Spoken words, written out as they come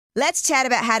Let's chat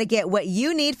about how to get what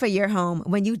you need for your home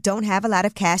when you don't have a lot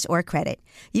of cash or credit.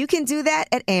 You can do that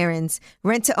at Aaron's.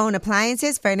 Rent-to-own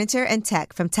appliances, furniture, and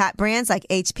tech from top brands like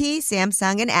HP,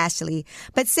 Samsung, and Ashley.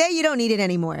 But say you don't need it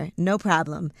anymore. No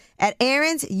problem. At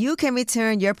Aaron's, you can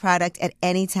return your product at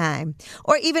any time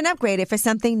or even upgrade it for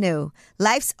something new.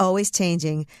 Life's always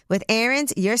changing. With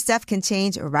Aaron's, your stuff can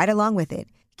change right along with it.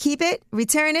 Keep it,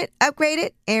 return it, upgrade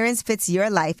it. Aaron's fits your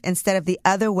life instead of the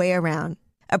other way around.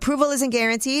 Approval isn't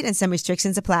guaranteed and some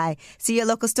restrictions apply. See your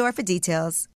local store for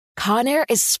details. Conair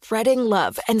is spreading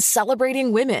love and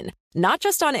celebrating women, not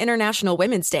just on International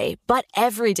Women's Day, but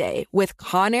every day with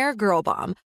Conair Girl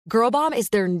Bomb. Girl Bomb is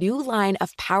their new line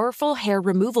of powerful hair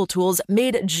removal tools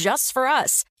made just for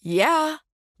us. Yeah.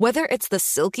 Whether it's the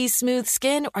silky smooth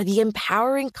skin or the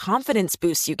empowering confidence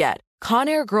boost you get,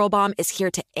 Conair Girl Bomb is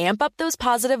here to amp up those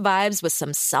positive vibes with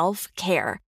some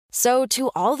self-care. So to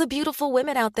all the beautiful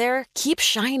women out there, keep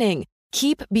shining,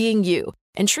 keep being you,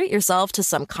 and treat yourself to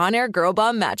some Conair Girl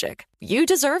Bomb magic. You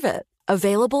deserve it.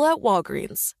 Available at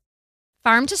Walgreens.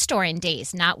 Farm to store in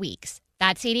days, not weeks.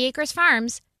 That's 80 Acres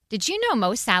Farms. Did you know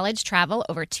most salads travel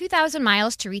over 2,000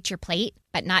 miles to reach your plate?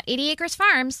 But not 80 Acres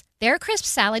Farms. Their crisp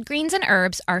salad greens and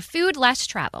herbs are food less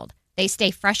traveled. They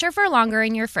stay fresher for longer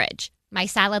in your fridge. My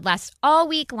salad lasts all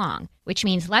week long, which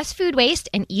means less food waste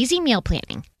and easy meal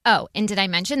planning. Oh, and did I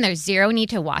mention there's zero need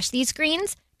to wash these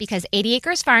greens? Because 80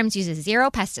 Acres Farms uses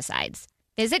zero pesticides.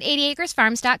 Visit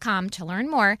 80acresfarms.com to learn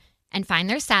more and find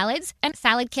their salads and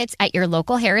salad kits at your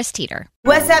local Harris Teeter.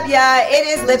 What's up, y'all? It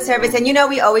is Lip Service, and you know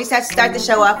we always have to start the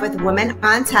show off with Woman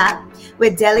on Top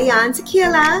with DeLeon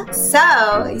Tequila.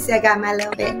 So, you see I got my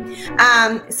little bit.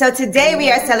 So today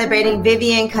we are celebrating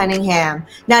Vivian Cunningham.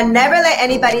 Now, never let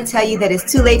anybody tell you that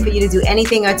it's too late for you to do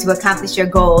anything or to accomplish your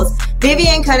goals.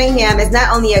 Vivian Cunningham is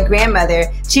not only a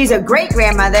grandmother, she's a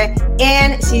great-grandmother,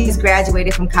 and she's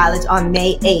graduated from college on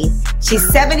May 8th.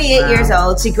 She's 78 years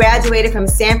old. She graduated from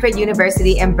Sanford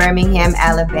University in Birmingham,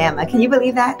 Alabama. Can you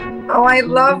believe that? Oh, I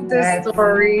love this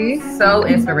story. So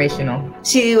inspirational.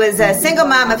 She was a single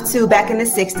mom of two back in the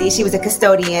 60s. She was a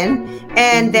custodian.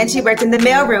 And then she worked in the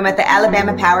mailroom at the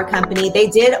Alabama Power Company. They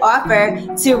did offer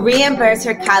to reimburse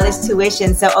her college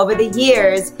tuition. So over the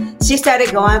years, she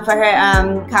started going for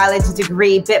her college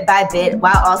degree bit by bit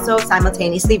while also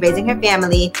simultaneously raising her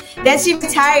family. Then she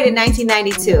retired in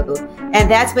 1992. And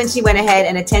that's when she went ahead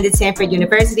and attended Sanford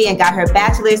University and got her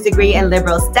bachelor's degree in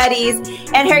liberal studies.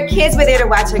 And her kids were there to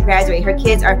watch her graduate. Her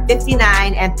kids are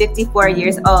 59 and 54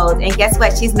 years old. And guess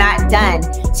what? She's not done.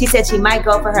 She said she might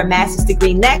go for her master's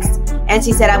degree next. And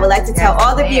she said, I would like to tell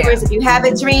all the viewers, if you have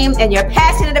a dream and you're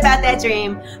passionate about that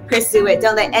dream, pursue it.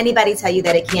 Don't let anybody tell you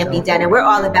that it can't be done. And we're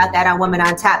all about that on Woman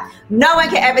on Top. No one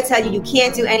can ever tell you you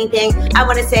can't do anything. I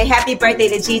want to say happy birthday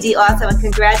to Gigi also and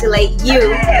congratulate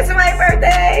you. Hey, it's my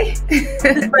birthday.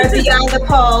 For Beyond the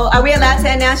Pole. Are we allowed to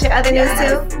announce your other news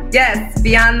too? Yes,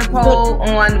 Beyond the Pole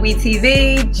on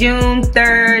WeTV, June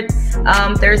 3rd,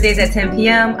 Thursdays at 10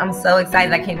 p.m. I'm so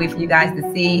excited. I can't wait for you guys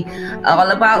to see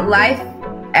all about life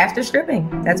after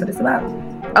stripping. That's what it's about.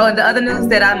 Oh, and the other news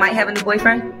that I might have a new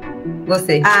boyfriend. We'll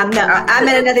see. No, I'm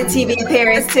in another TV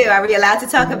appearance too. Are we allowed to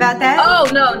talk about that? Oh,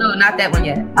 no, not that one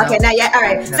yet. No. Okay, not yet. All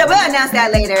right. No. So we'll announce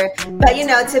that later. But,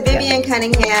 to Vivian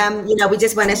Cunningham, we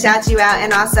just want to shout you out.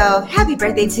 And also, happy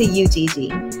birthday to you, Gigi.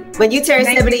 When you turn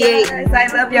 78, I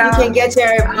love y'all. You can get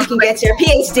your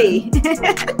PhD.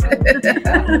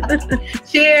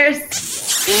 Cheers.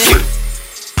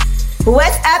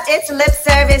 What's up? It's Lip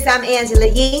Service. I'm Angela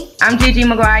Yee. I'm Gigi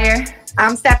McGuire.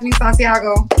 I'm Stephanie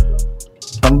Santiago.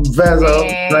 I'm Vezo.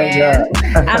 Thank God.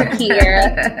 I'm here.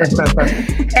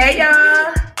 Hey,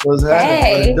 y'all. What's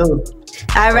happening? Hey.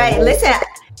 All right. Listen,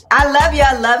 I love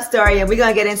your love story, and we're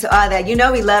going to get into all that.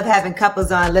 We love having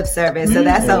couples on Lip Service, so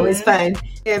that's always fun.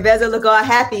 And Vezo look all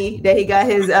happy that he got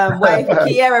his wife,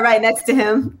 Kiara, right next to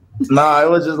him. No, it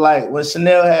was just like when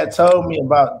Chanel had told me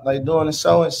about doing the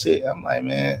show and shit. I'm like,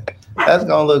 man, that's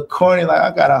gonna look corny. Like I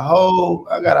got a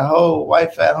whole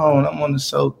wife at home. I'm on the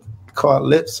show called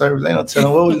Lip Service. Ain't no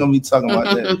telling what we're gonna be talking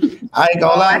about that. I ain't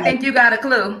gonna lie. I think you got a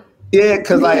clue. Yeah,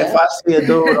 because if I see a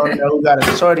dude on there who got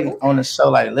a shorty on the show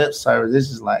like Lip Service,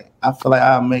 this is like I feel like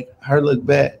I'll make her look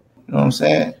bad. You know what I'm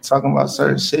saying? Talking about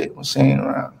certain shit when she ain't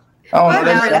around.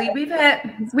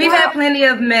 We've had plenty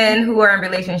of men who are in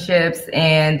relationships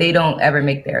and they don't ever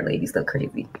make their ladies look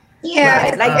crazy.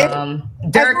 Yeah,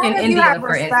 Dirk in India,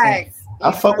 for instance.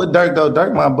 I fuck with Dirk though.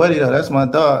 Dirk my buddy though. That's my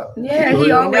dog. Yeah,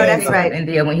 he always that's right.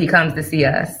 India when he comes to see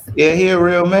us. Yeah, he a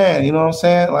real man. You know what I'm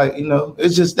saying? Like,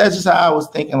 that's just how I was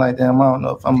thinking. Like, damn, I don't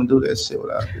know if I'm gonna do that shit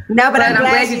without her. No, but I'm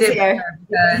glad you did.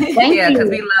 Because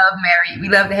we love married. We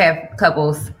love to have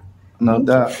couples. No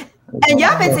doubt. And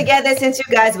y'all been together since you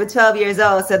guys were 12 years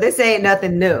old, so this ain't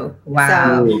nothing new.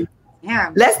 Wow. So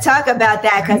let's talk about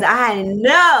that, because I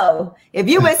know if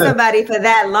you with somebody for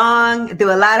that long,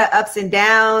 through a lot of ups and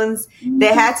downs,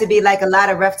 there had to be like a lot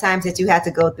of rough times that you had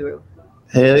to go through.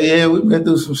 Hell yeah, we've been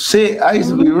through some shit. I used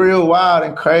to be real wild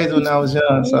and crazy when I was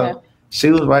young, so she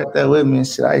was right there with me and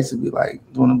shit. I used to be like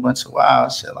doing a bunch of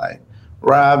wild shit, like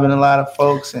robbing a lot of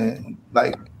folks, and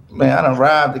like, man, I done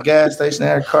robbed the gas station,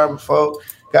 had a car before,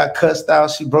 got cussed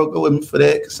out. She broke up with me for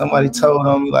that because somebody told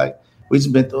on me. Like, we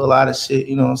just been through a lot of shit,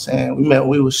 you know what I'm saying?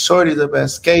 We were shorties up at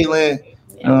Skateland,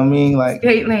 you know what I mean? Like,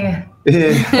 Skateland.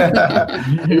 Yeah.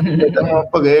 That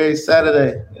motherfucker every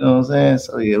Saturday, you know what I'm saying?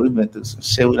 So yeah, we've been through some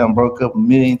shit. We done broke up a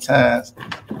million times,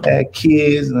 had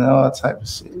kids and all type of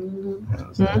shit. You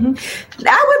know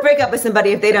I would break up with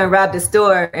somebody if they done robbed a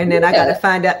store, and then I gotta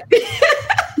find out. You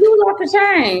was off the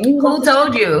chain. Who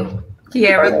told you?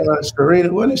 Kiara. Sharita,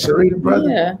 wasn't it Sharita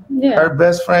brother? Yeah. Her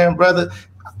best friend brother.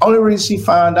 Only reason she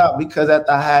found out because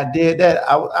after I had did that,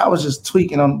 I was just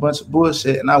tweaking on a bunch of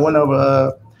bullshit, and I went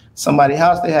over somebody's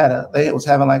house. They was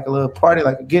having like a little party,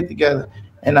 like a get together,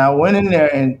 and I went in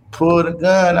there and pulled a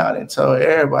gun out and told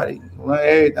everybody,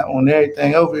 on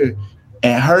everything over here.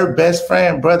 And her best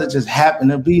friend brother just happened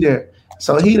to be there,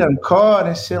 so he done called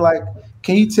and shit like,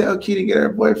 "Can you tell Key to get her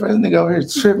boyfriend?" This nigga over here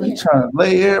tripping, trying to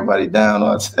lay everybody down,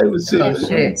 all type of shit. Oh,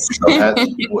 shit. So get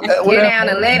down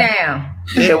and lay down.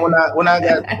 Yeah, when I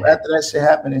got after that shit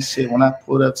happened and shit, when I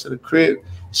pulled up to the crib,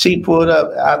 she pulled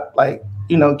up. I like,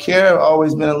 you know, Kiara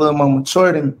always been a little more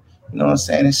mature than me, you know what I'm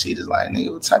saying? And she just like,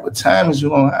 nigga, what type of time is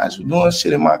you on? How's you doing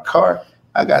shit in my car?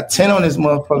 I got 10 on this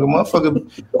motherfucker.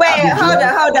 Wait,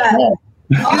 hold on.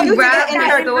 Oh, you robbed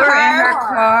her door in her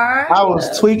car? I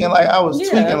was tweaking like I was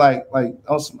tripping.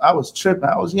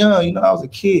 I was young, you know, I was a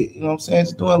kid, you know what I'm saying?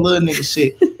 Just doing little nigga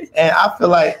shit. And I feel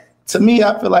like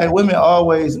women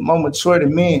always more mature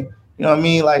than men. You know what I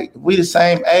mean? Like, we the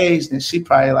same age, and she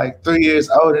probably like 3 years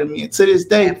older than me. And to this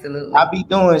day, absolutely, I be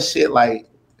doing shit like,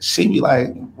 she be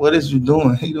like, what is you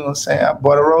doing? You know what I'm saying? I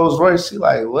bought a Rolls Royce. She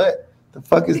like, what the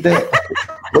fuck is that?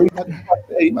 What you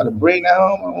about to bring that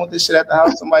home? I want this shit at the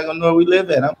house. Somebody gonna know where we live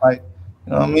at. I'm like,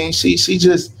 you know what I mean? She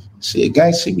a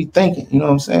gang, she be thinking, you know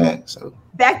what I'm saying? So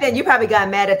back then, you probably got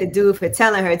mad at the dude for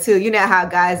telling her too. You know how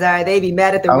guys are; they be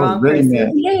mad at the wrong really person.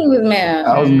 Mad. Yeah, he was mad.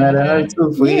 I was mad at her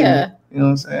too for you know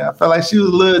what I'm saying? I felt like she was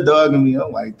a little dogging me.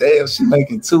 I'm like, damn, she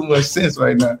making too much sense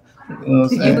right now. You know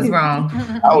what I'm saying? You was wrong.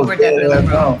 I was definitely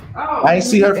wrong. I ain't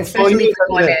see her for 4 years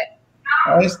after that.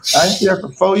 I ain't see her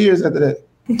for 4 years after that.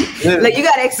 Like, you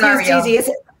gotta excuse Gigi.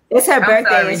 It's her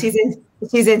birthday, and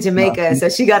she's in Jamaica, so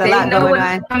she got a lot going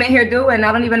on. I'm in here doing.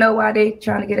 I don't even know why they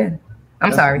trying to get in.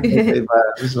 I'm sorry.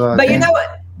 But you know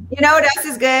what? You know what else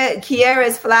is good?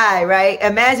 Kiara's fly, right?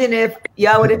 Imagine if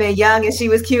y'all would have been young and she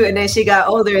was cute, and then she got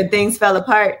older and things fell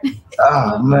apart.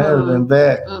 Oh man, it would have been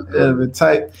bad. It would have been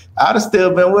tight. I'd have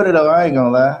still been with her though. I ain't gonna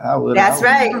lie. I would. That's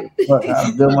right.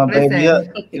 I'd build my baby up.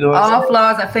 You know all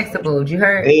flaws are fixable. You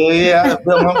heard? Yeah, I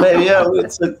built my baby up. We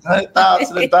took 100,000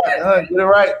 to the doctor. Get it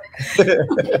right.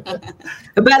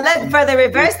 But for the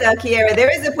reverse though, Kiara, there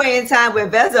is a point in time where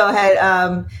Vezo had,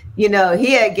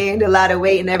 he had gained a lot of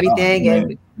weight and everything.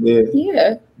 And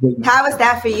yeah. How was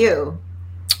that for you?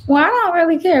 Well, I don't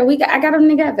really care. I got them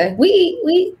together. We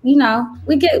eat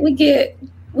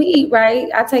right.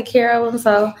 I take care of him,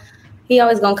 so he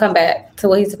always gonna come back to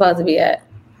where he's supposed to be at.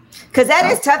 Because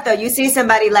that is tough, though. You see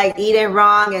somebody like eating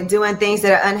wrong and doing things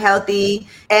that are unhealthy,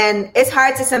 and it's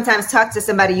hard to sometimes talk to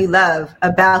somebody you love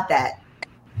about that.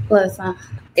 Listen,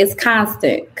 it's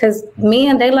constant because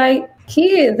men, they like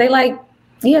kids. They like,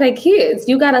 they kids.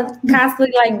 You gotta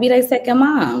constantly be their second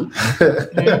mom.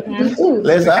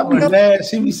 Listen, I be mad.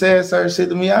 She be saying certain shit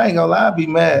to me. I ain't gonna lie, I be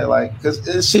mad, because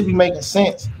it should be making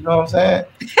sense. You know what I'm saying?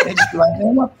 They just be like,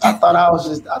 man, I thought I was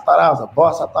a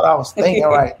boss. I thought I was thinking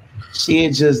right. She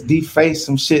had just defaced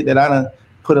some shit that I done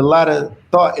put a lot of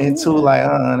thought into. Like,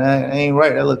 that ain't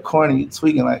right. That look corny. You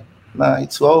tweaking. Like, nah, you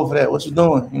too old for that. What you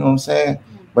doing? You know what I'm saying?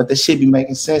 But the shit be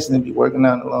making sense and it be working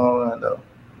out in the long run, though.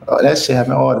 Oh, that shit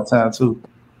happen all the time too.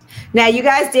 Now, you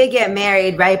guys did get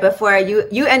married right before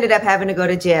you ended up having to go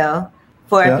to jail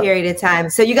for a period of time.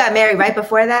 So you got married right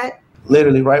before that?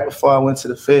 Literally right before I went to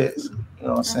the feds. You know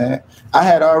what I'm saying? I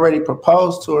had already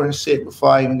proposed to her and shit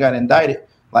before I even got indicted.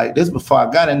 Like, this before I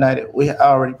got indicted, we had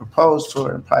already proposed to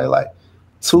her, and probably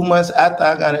 2 months after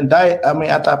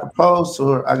after I proposed to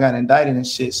her, I got indicted and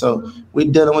shit. So we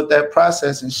dealing with that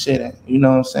process and shit. And you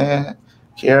know what I'm saying?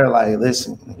 Kiara,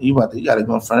 listen, you gotta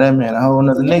go in front of that man, a whole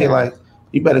nother nigga.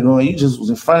 You better go. You just was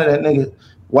in front of that nigga,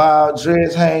 wild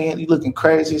dreads hanging. You looking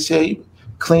crazy as shit. You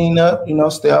clean up,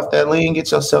 stay off that lean,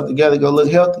 get yourself together, go look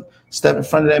healthy. step in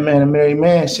front of that man, a married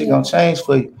man, shit gonna change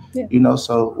for you. Yeah. You know,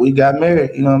 so we got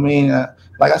married, you know what I mean?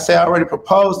 Like I said, I already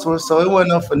proposed to her, so it wasn't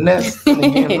no finesse in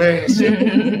getting married and shit.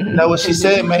 You know, what she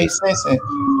said made sense. And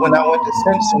when I went to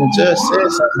sentencing, the judge said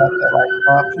something like that, like,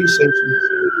 oh, I appreciate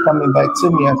you coming back to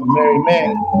me as a married man.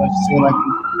 You know, it seemed like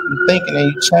you're thinking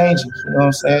and you changing, you know what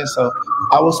I'm saying? So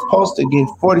I was supposed to get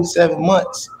 47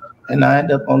 months, and I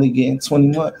ended up only getting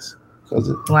 20 months. Because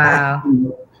of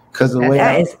the way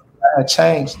I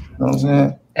changed, you know what I'm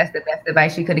saying? That's the best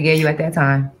advice she could have gave you at that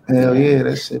time. Hell yeah,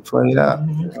 that shit played out.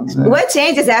 You know what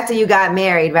changes after you got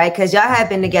married, right? Because y'all have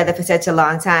been together for such a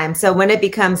long time. So when it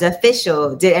becomes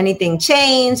official, did anything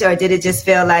change, or did it just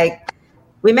feel like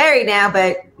we're married now,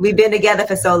 but we've been together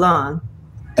for so long?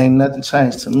 Ain't nothing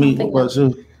changed to me. What about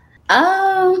you?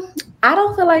 I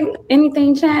don't feel like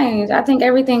anything changed. I think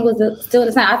everything was still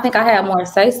the same. I think I had more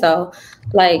say-so.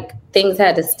 Like, things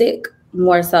had to stick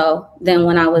more so than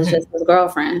when I was just his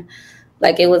girlfriend.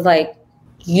 Like, it was like,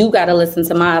 you got to listen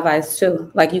to my advice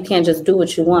too. Like, you can't just do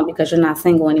what you want because you're not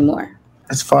single anymore.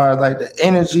 As far as like the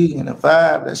energy and the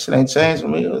vibe, that shit ain't changed for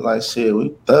me. It was like, shit, we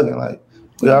thugging. Like,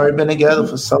 we already been together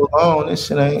for so long. This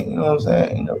shit ain't, you know what I'm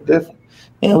saying, ain't no different.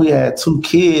 And we had 2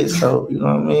 kids, so, you know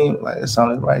what I mean? Like, it's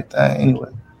only the right thing anyway.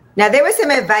 Now, there was some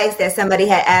advice that somebody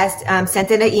had asked, sent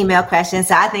in an email question.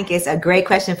 So I think it's a great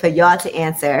question for y'all to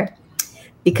answer,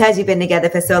 because you've been together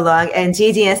for so long. And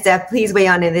Gigi and Steph, please weigh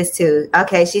on in this too.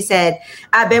 Okay, she said,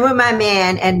 I've been with my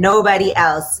man and nobody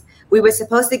else. We were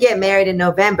supposed to get married in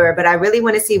November, but I really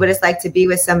want to see what it's like to be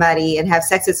with somebody and have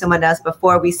sex with someone else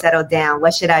before we settle down.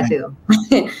 What should I do?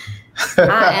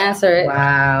 I answer it.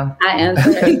 Wow. I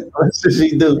answer it. What should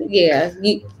she do? Yeah.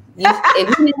 If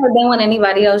you've never been with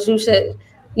anybody else, you should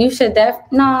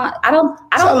no, I don't.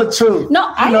 Tell the truth.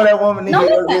 No, you know that woman needs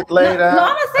to get laid out. No,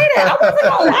 I'm gonna say that. I wasn't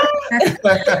gonna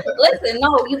lie. Listen,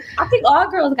 no, I think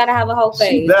all girls gotta have a whole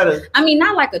phase. I mean,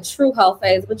 not like a true whole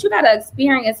phase, but you gotta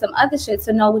experience some other shit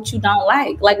to know what you don't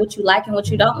like what you like and what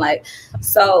you don't like.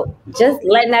 So just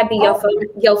letting that be your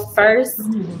first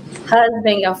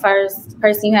husband, your first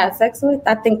person you have sex with,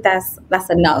 I think that's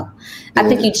a no. I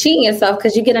think you cheating yourself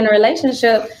because you get in a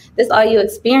relationship, this all you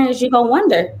experience, you're gonna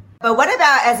wonder. But what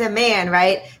about as a man,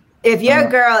 right? If your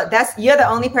girl, you're the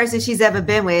only person she's ever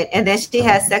been with, and then she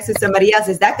has sex with somebody else,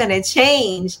 is that going to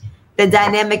change the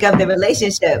dynamic of the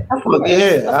relationship? Well,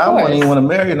 yeah, I don't even want to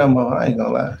marry no more. I ain't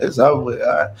gonna lie, it's over with.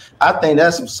 I think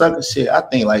that's some sucker shit. I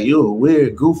think like you a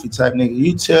weird, goofy type nigga.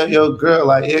 You tell your girl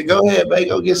like, yeah, go ahead, babe,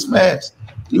 go get smashed.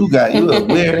 You a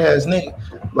weird ass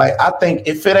nigga. Like, I think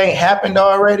if it ain't happened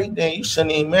already, then you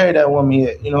shouldn't even marry that woman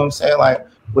yet. You know what I'm saying? Like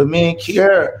with me and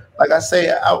Kiara. Like I say,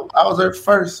 I was her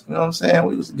first, you know what I'm saying?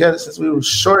 We was together since we were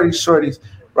shorties,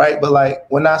 right? But like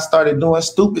when I started doing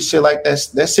stupid shit like that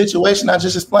situation I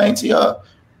just explained to y'all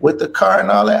with the car and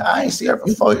all that, I ain't see her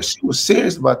for 4 years. She was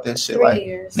serious about that shit. Like,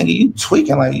 nigga, you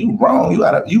tweaking, like you wrong.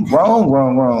 You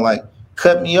wrong. Like,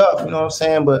 cut me off, you know what I'm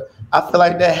saying? But I feel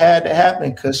like that had to happen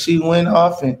because she went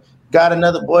off and got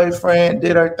another boyfriend,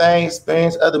 did her thing,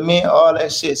 experienced other men, all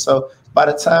that shit. So by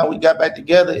the time we got back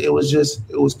together, it was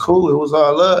cool. It was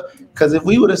all love. Because if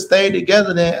we would have stayed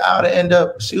together, then I would have ended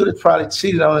up, she would have probably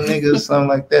cheated on a nigga or something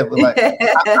like that. But like, I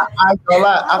ain't gonna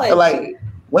lie, I feel like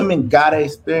women gotta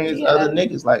experience other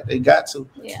niggas, like they got to.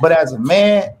 Yeah. But as a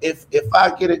man, if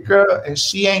I get a girl and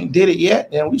she ain't did it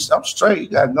yet, then I'm straight. You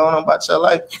got going on about your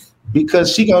life.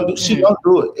 Because she gonna do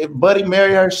it. If Buddy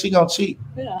marry her, she gonna cheat.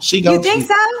 Yeah. She gonna cheat. You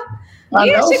think so?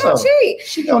 Yeah, she gonna cheat.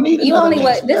 She gonna need it. You only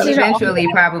what? This is eventually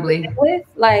probably with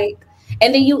like,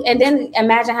 and then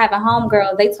imagine having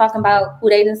homegirls. They talking about who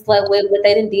they done slept with, what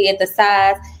they done did, the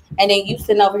size, and then you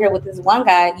sitting over here with this one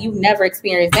guy. You've never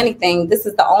experienced anything. This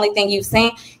is the only thing you've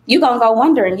seen. You gonna go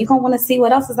wondering. You gonna want to see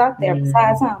what else is out there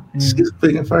besides him. She's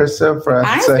speaking for herself.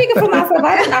 I ain't speaking for myself.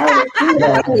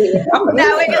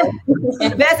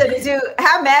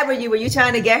 How mad were you? Were you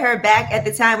trying to get her back at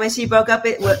the time when she broke up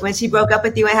with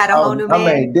you and had a whole new man? I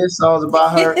made diss songs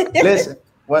about her. Listen.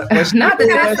 When she not the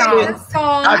diss songs.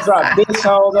 I dropped diss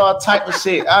songs, all type of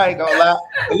shit. I ain't gonna lie.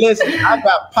 But listen, I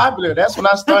got popular. That's when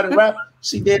I started rapping.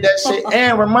 She did that shit.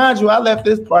 And remind you, I left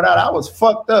this part out. I was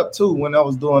fucked up too when I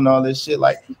was doing all this shit.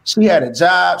 Like, she had a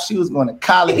job. She was going to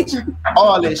college.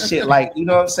 All this shit. Like, you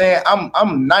know what I'm saying?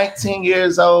 I'm 19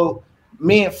 years old.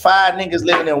 Me and 5 niggas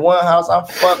living in one house. I'm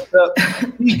fucked up.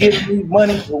 She giving me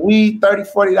money for weed,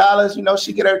 $30, $40. You know,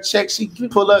 she get her check. She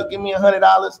pull up, give me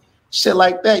 $100. Shit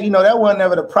like that. You know, that wasn't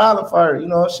ever the problem for her. You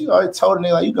know, she always told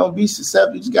me, like, you gonna be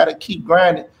successful. You just gotta keep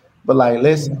grinding. But like,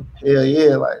 listen, hell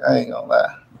yeah, like, I ain't gonna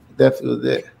lie. Definitely was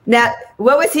there. Now,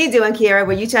 what was he doing, Kiara?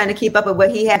 Were you trying to keep up with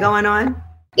what he had going on?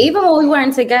 Even when we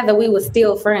weren't together, we were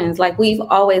still friends. Like, we've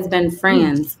always been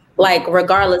friends Like,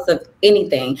 regardless of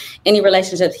anything, any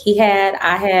relationships he had,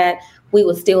 I had, we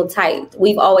were still tight.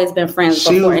 We've always been friends.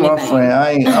 She was my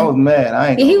friend. I was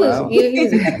mad. He was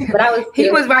mad, but I was. He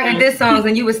was writing diss songs,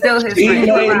 and you were still his friend. He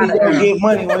made me go get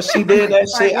money. When she did that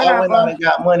shit, I went out and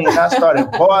got money, and I started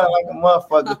balling like a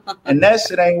motherfucker. And that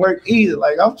shit ain't work either.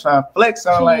 Like, I'm trying to flex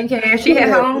on. She didn't care. She had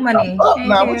her own money.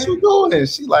 Nah, what you doing?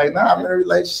 She like, nah, I'm in a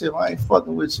relationship. I ain't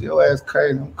fucking with you. Your ass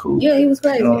crazy. I'm cool. Yeah, he was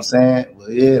crazy. You know what I'm saying? Well,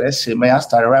 yeah, that shit, man. I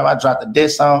started rapping. I dropped a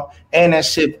diss song, and that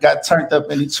shit got turned up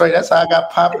in Detroit. That's how I got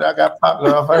popular. I got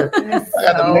popular off her. I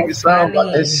got the nigga song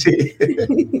about that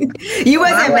shit. You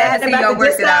wasn't mad about the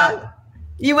diss song?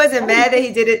 You wasn't mad that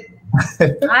he did it?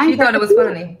 She thought it was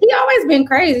funny. He always been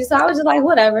crazy, so I was just like,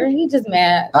 whatever. He just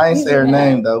mad. I ain't say her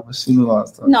name though, but she knew I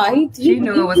was talking. No, she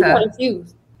knew it was her.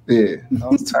 Yeah, I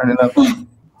was turning up.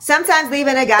 Sometimes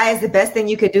leaving a guy is the best thing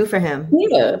you could do for him.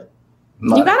 Yeah.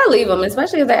 You gotta leave them,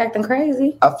 especially if they're acting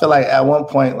crazy. I feel like at one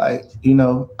point, like, you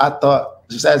know, I thought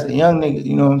just as a young nigga,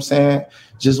 you know what I'm saying?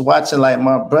 Just watching like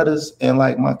my brothers and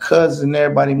like my cousins and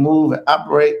everybody move and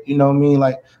operate, you know what I mean?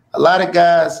 Like a lot of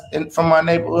guys from my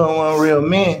neighborhood weren't real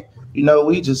men. You know,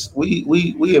 we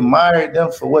admired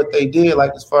them for what they did,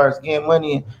 like as far as getting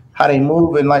money and how they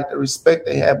move and like the respect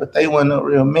they had, but they weren't no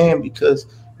real men because,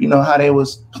 you know, how they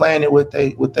was playing it with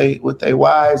they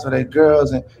wives or their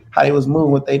girls and how they was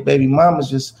moving with their baby mamas,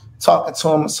 just talking to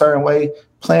them a certain way,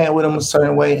 playing with them a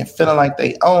certain way and feeling like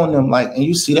they own them. Like, and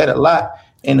you see that a lot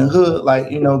in the hood, like,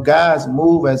 you know, guys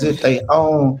move as if they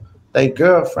own their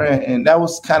girlfriend. And that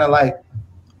was kind of like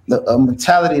the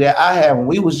mentality that I had when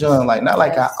we was young. Like, not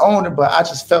like I owned her, but I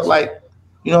just felt like,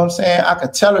 you know what I'm saying? I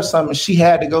could tell her something. She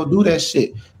had to go do that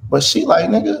shit. But she like,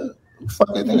 nigga,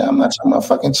 fucking nigga, I'm not your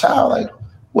motherfucking child. Like,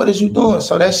 what is you doing?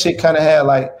 So that shit kind of had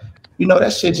like, you know,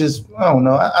 that shit just, I don't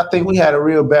know. I think we had a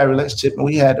real bad relationship and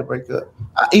we had to break up.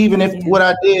 Even if what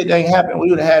I did ain't happened,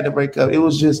 we would have had to break up. It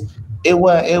was just, it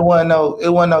wasn't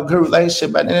no good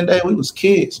relationship. At the end of the day, we was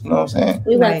kids. You know what I'm saying?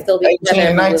 We wouldn't still be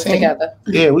 18, 19 together.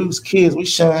 Yeah, we was kids. We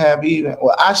shouldn't have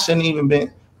I shouldn't even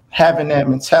been having that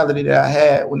mentality that I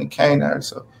had when it came to her.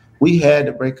 So we had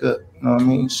to break up. You know what I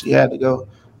mean? She had to go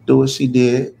do what she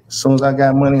did. As soon as I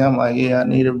got money, I'm like, yeah, I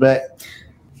need her back.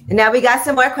 Now we got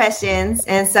some more questions.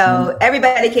 And so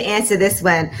everybody can answer this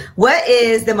one. What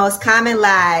is the most common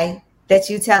lie that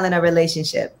you tell in a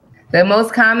relationship? The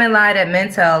most common lie that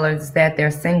men tell is that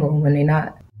they're single when they're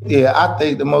not. Yeah, I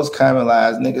think the most common lie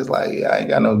is niggas like, yeah, I ain't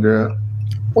got no girl.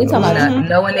 We talking about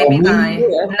knowing they be lying.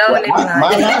 Knowing they be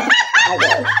lying.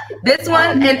 This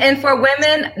one, and for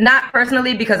women, not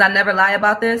personally, because I never lie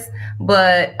about this,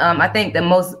 but I think the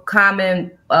most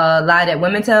common lie that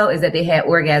women tell is that they had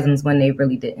orgasms when they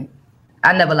really didn't.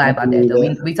 I never lie about that, though.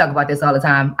 We talk about this all the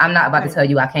time. I'm not about to tell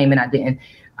you I came and I didn't.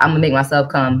 I'm going to make myself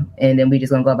come, and then we just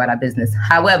going to go about our business.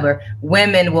 However,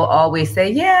 women will always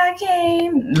say, yeah, I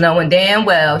came, knowing damn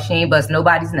well she ain't bust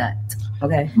nobody's nut.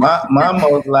 Okay. My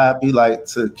most lie be like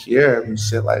to Kiara and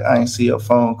shit, like, I ain't see your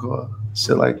phone call,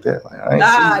 shit like that. Like, I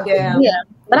ain't see damn. Yeah,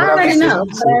 but I already know.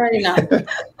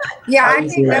 Yeah, I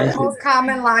think the most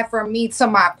common lie for me to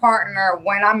my partner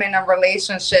when I'm in a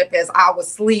relationship is I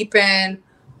was sleeping,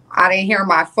 I didn't hear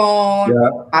my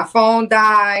phone, my phone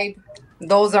died.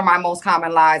 Those are my most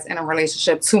common lies in a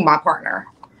relationship to my partner.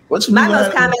 My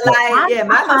most common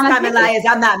lie is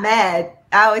I'm not mad.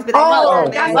 I always be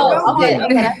like,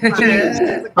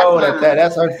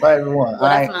 that's her favorite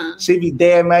one. She be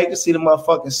dead mad. You can see the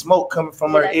motherfucking smoke coming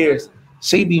from her ears.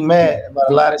 She be mad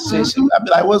about a lot of shit. I be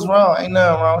like, what's wrong? Ain't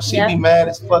nothing wrong. She be mad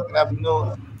as fuck, and I be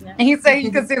knowing. And he said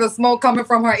you can see the smoke coming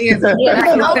from her ears. Like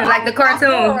the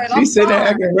cartoon. She sitting there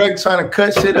acting regular, trying to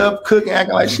cut shit up, cooking,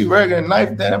 acting like she regular,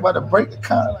 knife that about to break the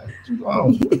car. Like,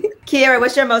 Kiara,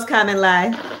 what's your most common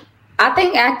lie? I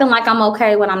think acting like I'm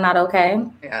okay when I'm not okay.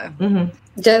 Yeah. Mm-hmm.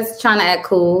 Just trying to act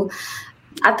cool.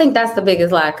 I think that's the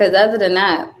biggest lie. Because other than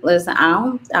that, listen,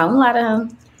 I don't lie to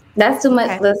him. That's too much.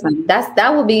 Okay. Listen,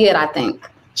 that would be it. I think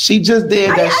she just did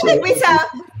that shit. I think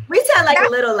we tell like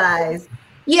little lies.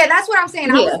 Yeah, that's what I'm saying.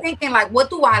 I was thinking, like,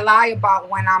 what do I lie about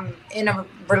when I'm in a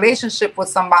relationship with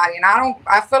somebody? And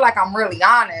I feel like I'm really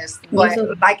honest. But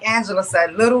like Angela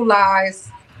said, little lies.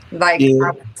 Like,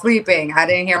 I'm sleeping. I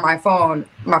didn't hear my phone.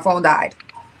 My phone died.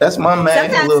 That's my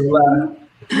man. Little lie.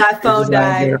 My phone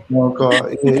died. Phone call.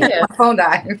 My phone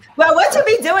died. Well, what you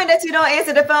be doing that you don't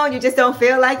answer the phone? You just don't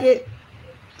feel like it?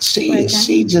 She be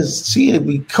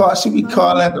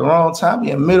calling at the wrong time. Be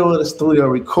in the middle of the studio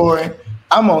recording.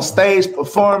 I'm on stage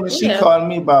performing. She calling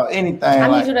me about anything. I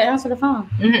need you to answer the phone.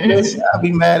 Listen, I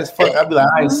be mad as fuck. I be like,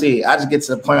 I ain't see it. I just get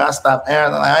to the point. I stop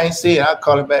answering. Like, I ain't see it. I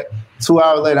call it back 2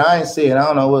 hours later, I ain't see it. I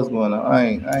don't know what's going on. I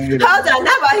ain't hear that. Hold on,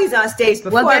 not while he's on stage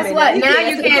before. Well, guess what? Now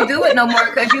you can't do it no more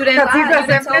because you didn't lie. You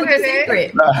done told the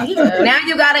secret. Now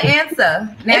you got to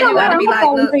answer. Now you got to be like,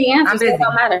 look, I'm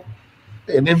busy.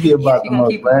 And it be about the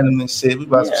most random shit. We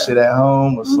about some shit at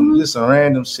home or some just some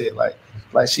random shit. Like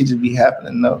she just be happy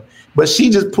to know. But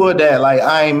she just pulled that like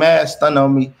I ain't mad stunt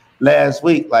on me last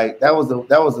week. Like that was the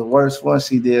worst one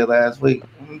she did last week.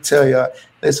 Let me tell y'all.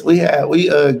 This we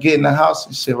get in the house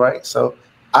and shit, right? So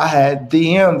I had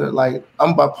DM'd her like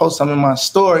I'm about to post something in my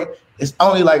story. It's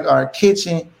only like our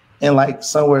kitchen and like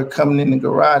somewhere coming in the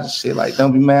garage and shit. Like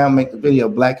don't be mad, I'll make the video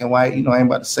black and white. You know, I ain't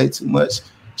about to say too much.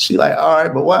 She like, all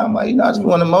right, but why? I'm like, I just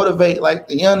want to motivate like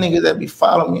the young niggas that be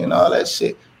following me and all that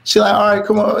shit. She like, all right,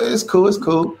 come on, it's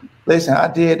cool. Listen, I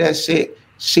did that shit.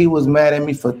 She was mad at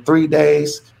me for 3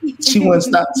 days. She wouldn't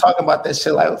stop talking about that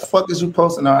shit. Like, what the fuck is you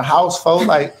posting on our house for?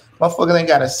 Like, motherfuckers ain't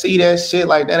gotta see that shit.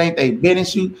 Like, that ain't they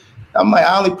business. You. I'm like,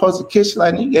 I only posted kiss.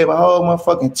 Like, you gave a whole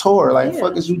motherfucking tour. Like,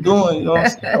 fuck is you doing? You know what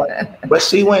I'm saying? Like, but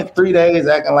she went 3 days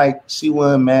acting like she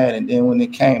wasn't mad, and then when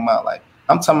it came out, like.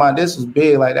 I'm talking about this was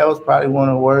big. Like, that was probably one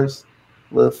of the worst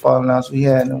little falling outs we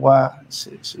had in a while.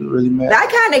 She was really mad. I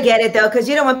kind of get it, though, because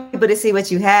you don't want people to see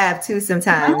what you have, too,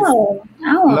 sometimes. No,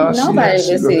 nobody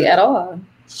will see at all.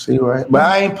 She right. But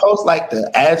I ain't post, like,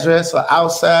 the address or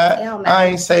outside. I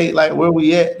ain't say, like, where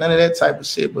we at, none of that type of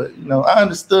shit. But, I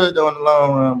understood, though, in the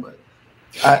long run. But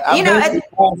I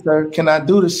asked her, can I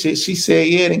do the shit? She said,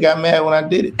 yeah, and got mad when I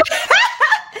did it.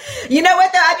 You know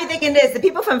what, though? I be thinking this. The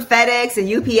people from FedEx and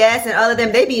UPS and all of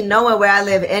them, they be knowing where I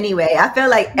live anyway. I feel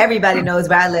like everybody knows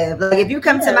where I live. Like, if you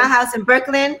come to my house in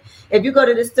Brooklyn, if you go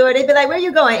to the store, they be like, where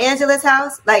you going? Angela's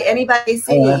house? Like, anybody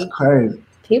see? Oh, that's crazy.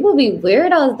 People be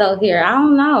weirdos, though, here. I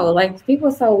don't know. Like, people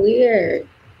are so weird.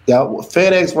 Yeah,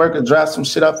 FedEx worker dropped some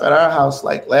shit off at our house,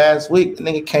 like, last week. The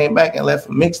nigga came back and left a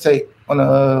mixtape on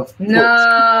the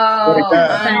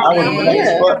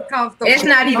It's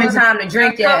not even time to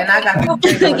drink yet, and I got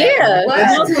to drink.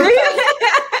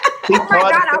 He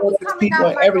called people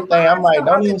and everything. I'm like,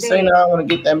 don't even say that I want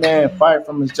to get that man fired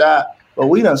from his job. But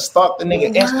we done stalked the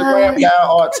nigga Instagram down,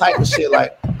 all type of shit.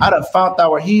 Like, I done found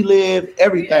out where he lived,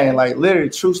 everything. Like, literally,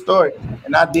 true story.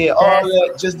 And I did all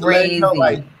that just to let you know,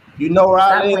 like, you know where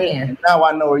I live, and now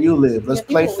I know where you live. Let's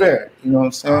play fair. You know what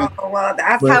I'm saying? Oh, well,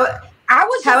 that's how. I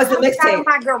was just the mixtape in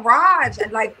my garage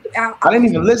and like I didn't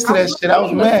even listen to that shit. I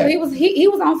was mad. He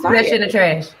was on fire. That shit in the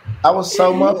trash. I was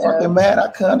so motherfucking mad. I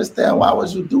couldn't understand why would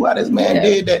you do how this man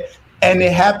did that. And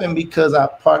it happened because I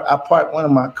parked one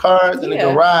of my cars in the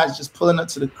garage, just pulling up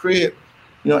to the crib.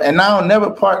 And I don't never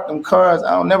park them cars.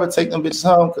 I don't never take them bitches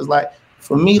home because like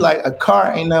for me, like a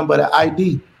car ain't nothing but an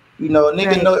ID.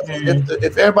 Nigga know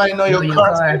if everybody know your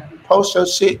car, post your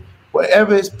shit.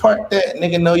 Wherever it's parked at,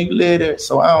 nigga know you live there.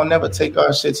 So I don't never take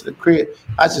our shit to the crib.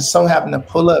 I just so happened to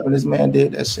pull up and this man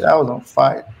did that shit. I was on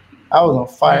fire.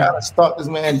 I stalked this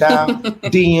man down,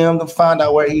 DM'd him, found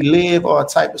out where he lived, all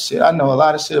type of shit. I know a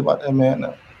lot of shit about that man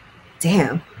now.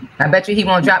 Damn. I bet you he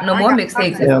won't drop no more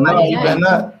mixtapes. Yeah, no, he better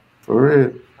not. For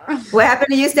real. What happened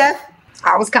to you, Steph?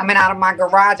 I was coming out of my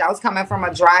garage. I was coming from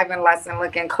a driving lesson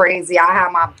looking crazy. I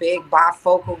had my big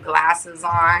bifocal glasses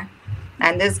on.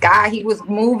 And this guy, he was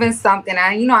moving something.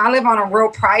 And, I live on a real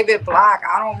private block.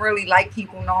 I don't really like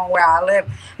people knowing where I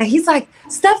live. And he's like,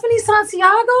 Stephanie Santiago?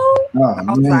 I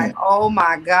was like, oh,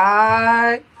 my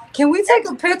God. Can we take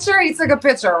a picture? He took a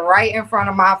picture right in front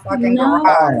of my fucking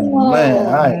garage. Oh,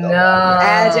 man.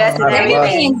 Address and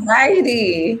everything.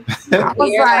 Anxiety. I ain't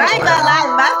gonna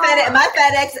lie. My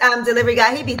FedEx delivery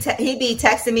guy, he be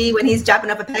texting me when he's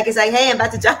dropping off a package. Like, hey, I'm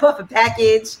about to drop off a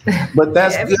package. But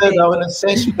that's good though. In a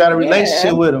sense, you got a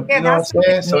relationship with him. You know what I'm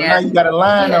saying? So now you got a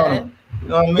line on him. You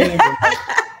know what I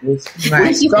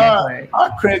mean?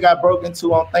 Our crib got broken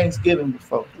into on Thanksgiving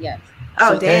before. Yes.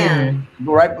 Oh, damn.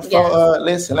 Right before,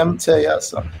 listen, let me tell y'all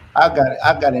something. I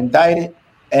got indicted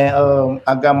and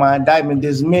I got my indictment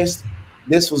dismissed.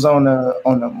 This was on a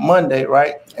Monday,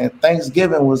 right? And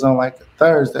Thanksgiving was on like a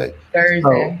Thursday.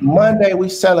 So Monday we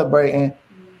celebrating.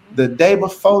 The day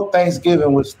before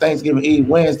Thanksgiving was Thanksgiving Eve,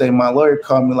 Wednesday. My lawyer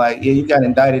called me like, yeah, you got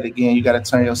indicted again. You got to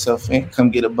turn yourself in. Come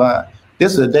get a bond.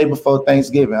 This is the day before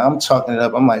Thanksgiving. I'm chalking it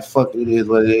up. I'm like, fuck it is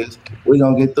what it is. We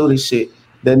gonna get through this shit.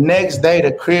 The next day,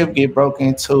 the crib get broken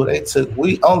into.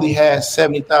 We only had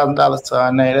 $70,000 to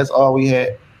our name. That's all we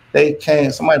had. They came,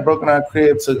 somebody broke in our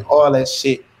crib, took all that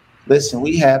shit. Listen,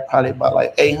 we had probably about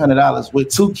like $800 with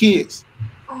 2 kids.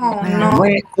 Oh, no.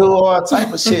 Went through all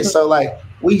type of shit. So like,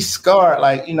 we scarred,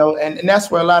 like, and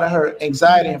that's where a lot of her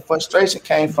anxiety and frustration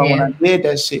came from when I did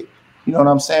that shit. You know what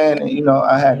I'm saying? And,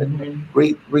 I had to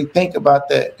rethink about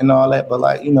that and all that. But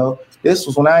like, this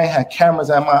was when I ain't had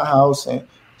cameras at my house and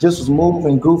just was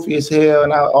moving goofy as hell,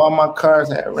 and all my cars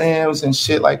had rims and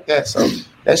shit like that. So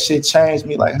that shit changed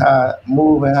me, like how I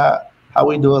move and how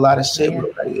we do a lot of shit.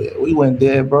 But like, we went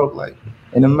dead broke, like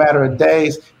in a matter of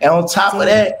days. And on top of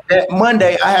that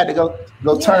Monday, I had to go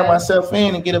turn myself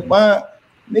in and get a bond.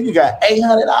 Nigga got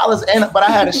 $800, but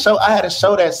I had a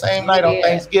show that same night on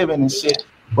Thanksgiving and shit.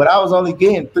 But I was only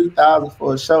getting $3,000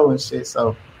 for a show and shit.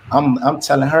 So I'm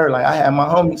telling her, like, I had my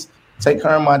homies take her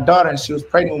and my daughter, and she was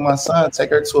pregnant with my son,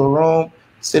 take her to a room,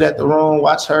 sit at the room,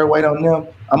 watch her, wait on them.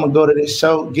 I'm gonna go to this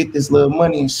show, get this little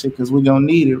money and shit, because we gonna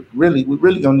need it. We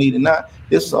really gonna need it. Not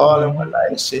this was all in one night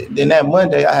and shit. Then that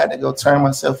Monday, I had to go turn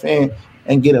myself in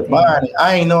and get a bond.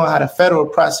 I ain't know how the federal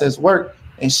process worked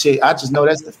and shit. I just know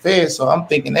that's the Fed. So I'm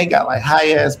thinking they got like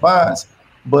high ass bonds,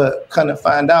 but kind of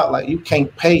find out like you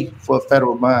can't pay for a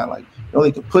federal bond. Like you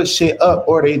only can put shit up,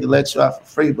 or they either let you out for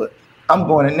free. But I'm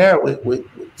going in there with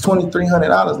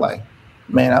 $2,300. Like,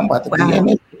 man, I'm about to be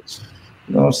in this.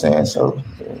 You know what I'm saying? So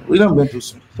we done been through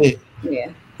some shit.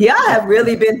 Yeah. Y'all have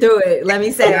really been through it. Let me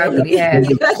say. Yeah.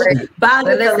 But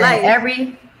listen,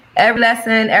 every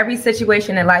lesson, every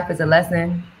situation in life is a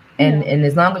lesson. And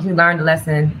as long as you learn the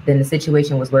lesson, then the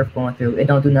situation was worth going through. It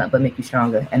don't do nothing but make you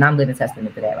stronger. And I'm living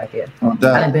testament to that right there.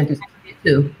 I've been through some shit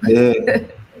too. Yeah.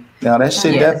 Now that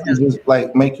shit definitely just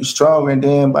like make you stronger. And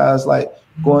then by us like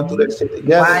going through that shit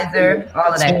together. Wiser,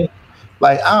 all of that.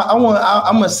 Like I'm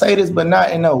gonna say this, but not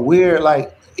in a weird,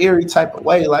 like eerie type of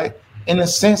way. Like in a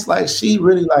sense, like she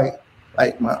really like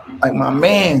my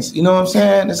man's, you know what I'm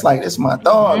saying? It's like it's my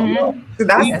dog. You know?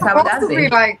 That's supposed to be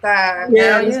like that.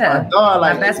 Yeah, it's my dog.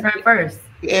 Like my best friend first.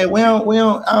 Yeah, we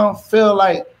don't feel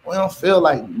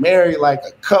like married like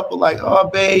a couple. Like, oh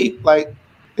babe, like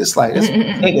it's like it's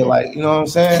nigga. Like, you know what I'm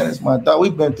saying? It's my dog.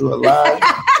 We've been through a lot.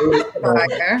 My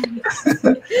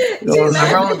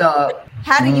road dog.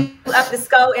 How do you up the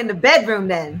score in the bedroom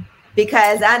then?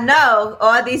 Because I know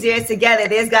all these years together,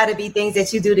 there's got to be things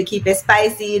that you do to keep it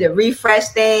spicy, to refresh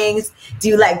things. Do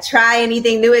you like try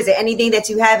anything new? Is there anything that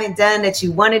you haven't done that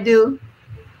you want to do?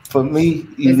 For me,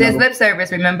 it says lip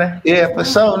service, remember? Yeah, for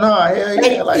sure. No,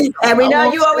 yeah. Like, and we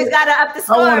know you always got to up the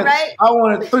score, right? I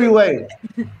want a 3-way.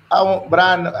 But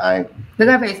I ain't. Look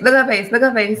at her face. Look at her face. Look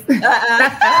at her face.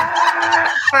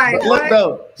 Look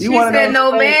though. She said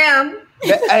no, ma'am.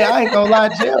 Hey, I ain't gonna lie,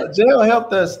 jail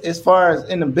helped us as far as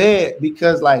in the bed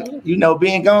because, like, you know,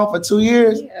 being gone for 2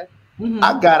 years,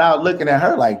 I got out looking at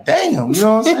her like, damn, you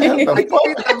know what I'm saying? What the fuck?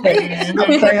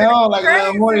 I'm staying home like a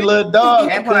little morning little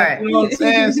dog. You know what I'm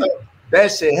saying? So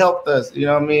that shit helped us. You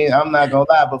know what I mean? I'm not gonna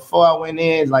lie. Before I went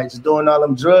in, like just doing all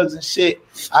them drugs and shit,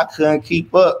 I couldn't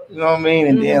keep up. You know what I mean?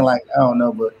 And then, like, I don't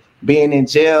know, but being in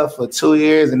jail for 2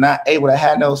 years and not able to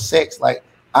have no sex, like.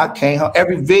 I came home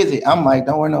every visit. I'm like,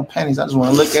 don't wear no panties. I just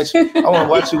want to look at you. I want to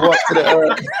watch you walk to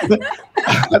the.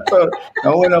 I thought,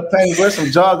 don't wear no panties. Wear some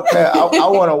jogging pants. I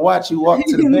want to watch you walk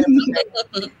to the bed.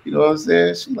 You know what I'm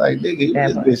saying? She's like, nigga,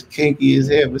 this bitch kinky as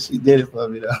hell, but she did it for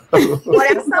me though. Well,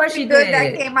 that's something good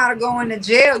that came out of going to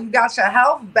jail. You got your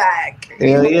health back.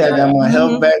 Hell yeah, I got my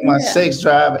health back, my sex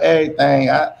drive, everything.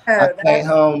 I came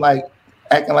home like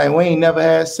acting like we ain't never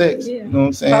had sex. You know what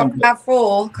I'm saying?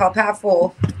 Cup half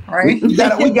full. Right. We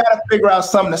gotta figure out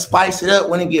something to spice it up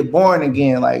when it get boring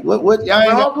again. Like what y'all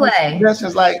ain't role play.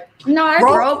 Suggestions like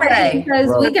role play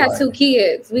because we got 2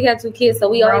 kids. We got 2 kids, so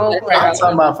we already play. I'm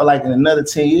talking about for like in another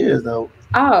 10 years though.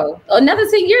 Oh, another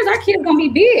 10 years, our kids gonna be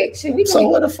big. Shit,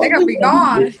 what the fuck? They gonna be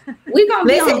gone. We gonna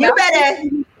listen. You better.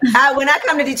 When I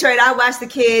come to Detroit, I watch the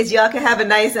kids. Y'all can have a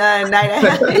nice night.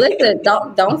 Listen,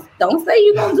 don't say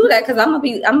you gonna do that because I'm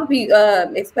gonna be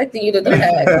expecting you to do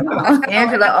that.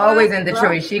 Angela always in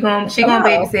Detroit. She gonna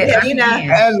babysit. Yeah, you know,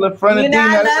 Angela front of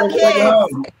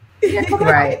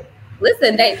right.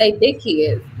 Listen, they big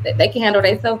kids. They can handle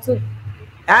themselves too.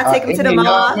 I'll take them to the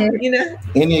mall. You know,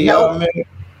 any of y'all married?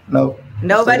 No.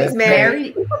 Nobody's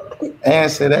married.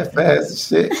 Answer that fast as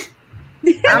shit.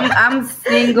 I'm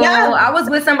single. No. I was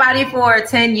with somebody for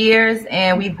 10 years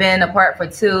and we've been apart for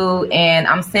 2 and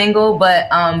I'm single, but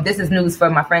this is news for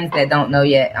my friends that don't know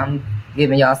yet. I'm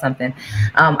giving y'all something.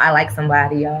 I like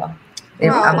somebody, y'all.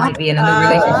 I might be in a new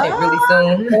relationship really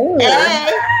soon.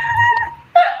 Hey.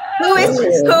 Who is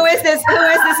this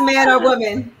man or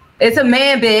woman? It's a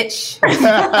man, bitch.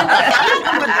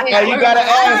 Yeah, you gotta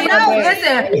ask.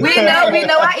 Listen, we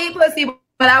know I eat pussy,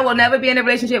 but I will never be in a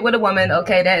relationship with a woman.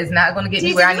 Okay, that is not going to get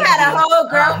me where I need to be. You had a whole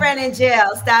girlfriend in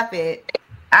jail. Stop it.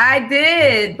 I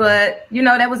did, but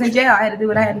that was in jail. I had to do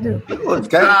what I had to do.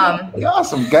 Y'all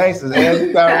some gangsters, man.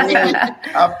 You got really,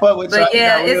 I fuck with y'all. But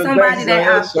yeah, it's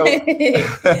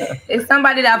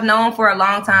somebody that I've known for a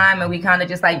long time, and we kind of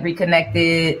just like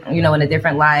reconnected, in a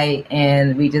different light,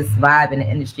 and we just vibe in the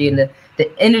industry, and the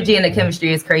energy and the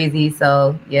chemistry is crazy.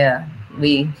 So yeah,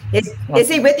 is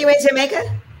he with you in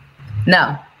Jamaica?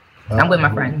 No, I'm with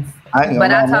my friends.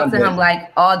 But I talk to him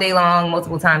like all day long,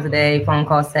 multiple times a day, phone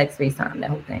calls, text, FaceTime, that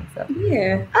whole thing. So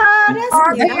yeah. Oh, that's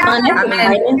cute.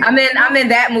 I'm in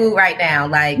that mood right now,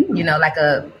 like like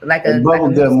a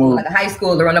mood. Like a high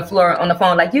schooler on the floor on the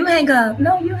phone, like you hang up,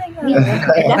 no, you hang up.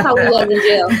 That's how we was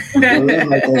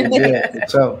in jail.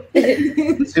 So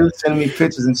she was sending me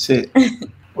pictures and shit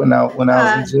when I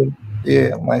was in jail.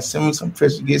 Yeah, I'm like, send me some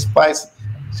pictures, get spicy.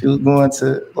 She was going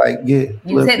to like get.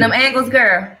 You was hitting them angles,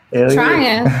 girl.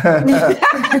 Trying. I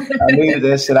needed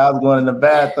that shit. I was going in the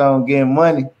bathroom getting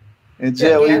money. In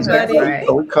jail,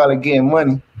 we call it getting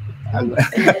money. So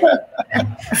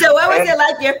what was it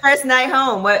like your first night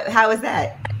home? How was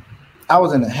that? I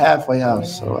was in a halfway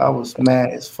house, so I was mad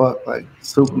as fuck, like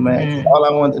super mad. All I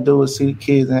wanted to do was see the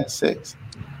kids and have sex.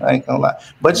 I ain't gonna lie.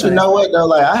 But you know what though?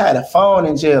 Like I had a phone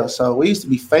in jail, so we used to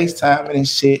be FaceTiming and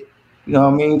shit. You know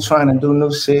what I mean? Trying to do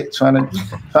new shit, trying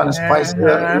to spice it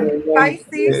up.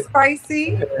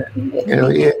 Spicy.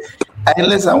 Hell yeah. Hey,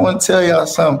 listen, I want to tell y'all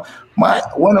something.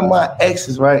 One of my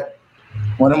exes, right?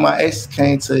 One of my exes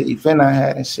came to an event I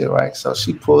had and shit, right? So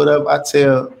she pulled up. I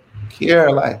tell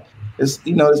Kiara, like, it's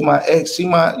my ex. She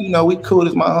we cool.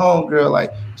 It's my homegirl.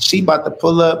 Like, she about to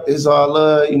pull up. It's all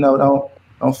love.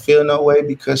 Don't feel no way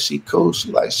because she cool.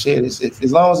 She like, shit.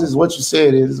 As long as it's what you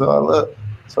said, it's all love.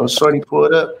 So shorty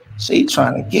pulled up. She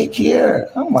trying to get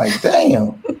Kiara. I'm like,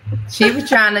 damn. She was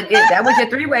trying to get, that was your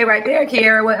three-way right there,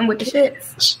 Kiara, wasn't with the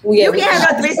shits. You can't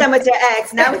have no threesome with your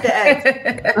ex, not with the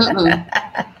ex.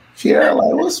 Kiara,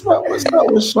 like, what's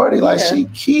up with shorty? Like, she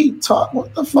keep talking.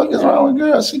 What the fuck is wrong with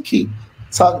girl? She keep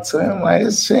talking to him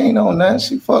like, she ain't on nothing.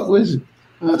 She fuck with you.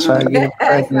 I try to get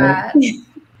pregnant.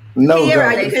 No,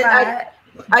 Kiara,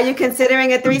 are you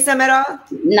considering a threesome at all?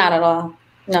 Not at all.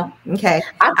 No. Okay.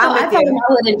 I thought I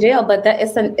was in jail, but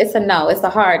it's a no. It's a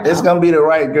hard no. It's gonna be the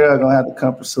right girl gonna have to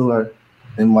come pursue her.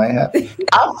 It might happen.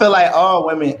 I feel like all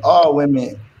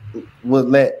women would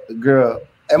let the girl.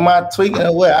 Am I tweaking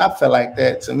or what? I feel like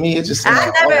that. To me, it just seems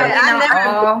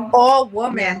all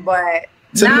women, but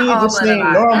to me, it just seems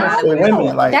normal for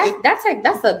women. Like that's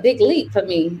a big leap for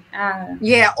me.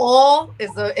 Yeah, all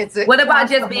is a. What about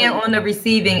just being on the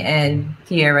receiving end,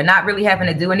 Kiara? Not really having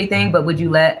to do anything, but would you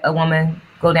let a woman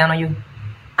go down on you?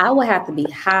 I would have to be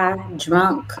high,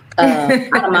 drunk, out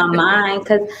of my mind,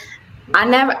 because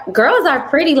girls are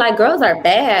pretty, like girls are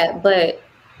bad, but as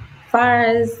far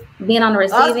as being on the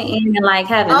receiving end and like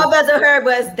having all Buzzer heard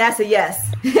was that's a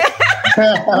yes. No.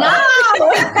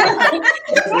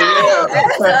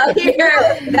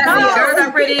 Girls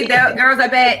are pretty, girls are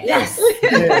bad. Yes.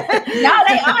 No,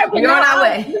 they are. You're on our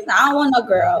way. Listen, I don't want no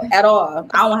girl at all.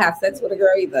 I don't want to have sex with a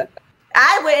girl either.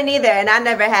 I wouldn't either, and I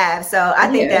never have, so I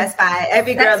think that's fine.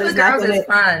 Every girl is not girls is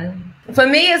fun. For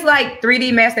me, it's like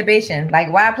 3D masturbation.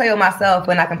 Like, why play with myself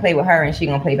when I can play with her and she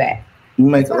gonna play back? You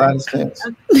make a lot of sense.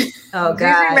 Oh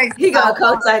God, he gonna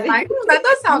co-sign it.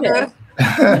 That sounds good.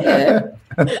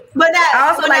 But I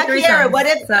also like Kiara, what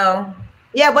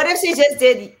if she just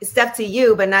did stuff to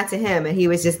you but not to him, and he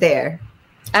was just there?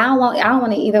 I don't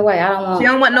want it either way. She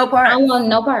don't want no parts. I don't want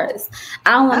no parts.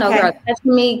 I don't want no girl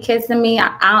touching me, kissing me.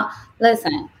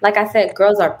 Listen, like I said,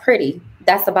 girls are pretty.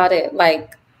 That's about it.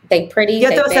 Like, they pretty.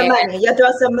 You'll throw some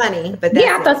money. But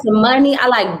I throw some money. I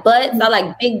like butts. I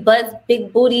like big butts,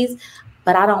 big booties.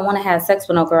 But I don't want to have sex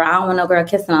with no girl. I don't want no girl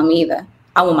kissing on me either.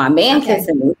 I want my man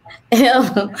kissing me. That's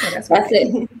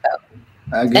it.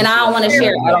 And I don't want to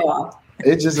share it at all.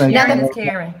 It just ain't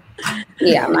caring.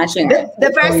 Yeah, I'm not sharing.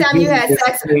 The first time you had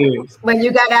sex, when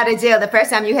you got out of jail, the first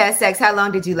time you had sex, how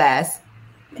long did you last?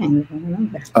 Can't even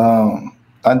remember.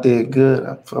 I did good.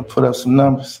 I put up some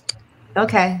numbers.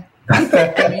 Okay. You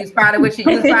was proud of what you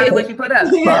put up.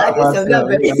 I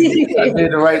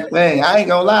did the right thing. I ain't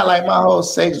gonna lie, like my whole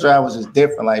sex drive was just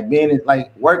different. Like being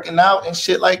like working out and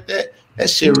shit like that.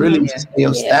 That shit really just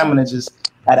your stamina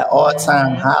just at an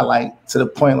all-time high, like to the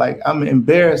point like I'm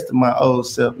embarrassed of my old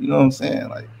self. You know what I'm saying?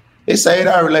 Like it saved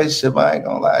our relationship. I ain't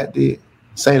gonna lie, it did.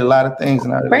 Saved a lot of things in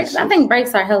our relationship. I think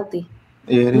breaks are healthy.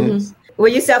 Yeah, it is. Were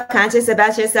you self-conscious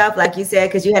about yourself, like you said,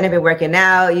 because you hadn't been working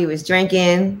out, you was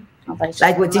drinking?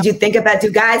 Like, what did you think about? Do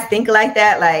guys think like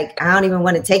that? Like, I don't even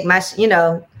want to take my,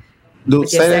 Do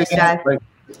say that again.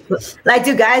 Like,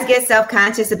 do guys get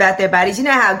self-conscious about their bodies? You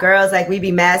know how girls, like, we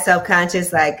be mad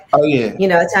self-conscious, like, oh yeah, you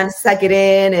know, trying to suck it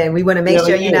in, and we want to make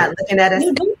sure you're not looking at us.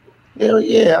 Hell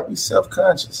yeah, I be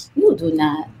self-conscious. You do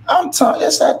not. I'm talking.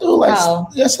 Yes, I do. Like,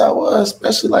 yes, I was.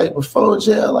 Especially like before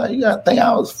jail. Like, you gotta think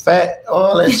I was fat,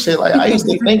 all that shit. Like, I used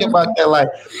to think about that, like,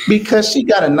 because she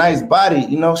got a nice body.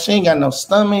 You know, she ain't got no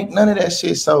stomach, none of that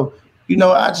shit. So, you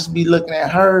know, I just be looking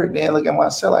at her, then look at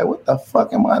myself, like, what the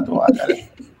fuck am I doing? I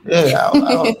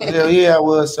gotta, I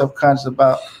was self-conscious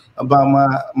about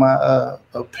my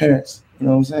appearance. You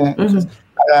know what I'm saying? Mm-hmm.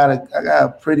 I got a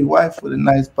pretty wife with a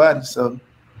nice body, so.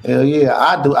 Hell yeah,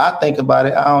 I do. I think about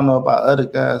it. I don't know about other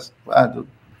guys, but I do.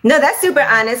 No, that's super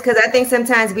honest, because I think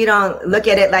sometimes we don't look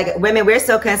at it like women. We're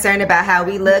so concerned about how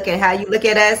we look and how you look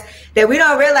at us that we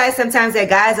don't realize sometimes that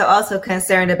guys are also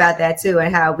concerned about that too,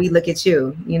 and how we look at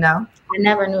you, you know? I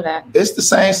never knew that. It's the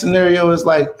same scenario as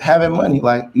like having money.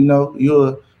 Like, you know,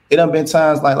 it done been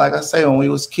times like I say, when we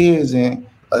was kids, and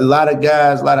a lot of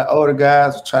older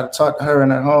guys would try to talk to her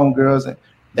and her homegirls, and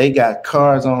they got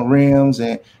cars on rims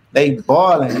and they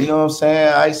balling, you know what I'm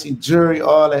saying? Icy jewelry,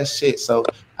 all that shit. So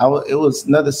it was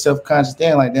another self-conscious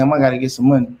thing. Like, damn, I got to get some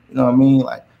money. You know what I mean?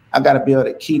 Like, I got to be able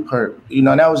to keep her. You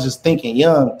know, and I was just thinking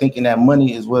that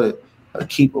money is what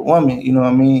keep a woman. You know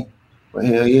what I mean? But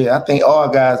hell yeah, I think all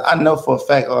guys, I know for a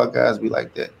fact all guys be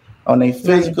like that on their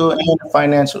physical and the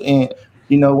financial end.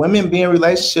 You know, women be in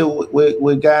relationship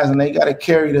with guys, and they got to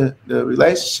carry the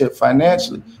relationship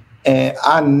financially. And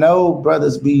I know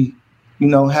brothers be, you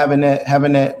know, having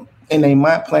that in their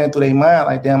mind, playing through their mind,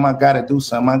 like, damn, I gotta do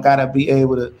something. I gotta be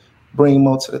able to bring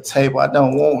more to the table. I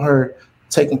don't want her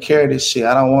taking care of this shit.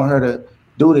 I don't want her to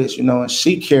do this, you know. And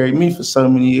she carried me for so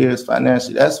many years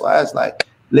financially. That's why it's like,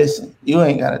 listen, you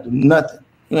ain't gotta do nothing.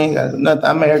 You ain't gotta do nothing.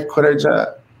 I made her quit her job.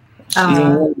 She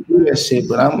didn't want to do that shit,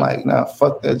 but I'm like, nah,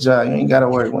 fuck that job. You ain't gotta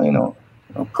work. We ain't no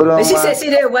put it on. But she said she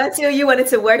didn't want to. You wanted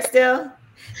to work still?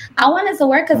 I wanted to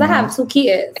work because I have 2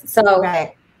 kids. So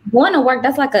going to work,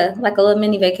 that's like a little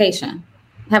mini vacation.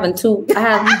 I have two.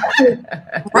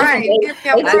 Right.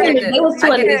 They was 2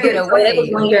 they was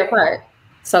 1 year apart.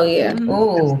 So yeah.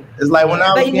 Ooh. It's like when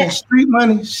I was getting street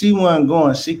money, she wasn't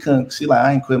going. She couldn't. She like,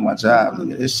 I ain't quit my job.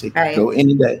 This shit could go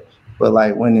any day. But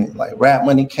like when it like rap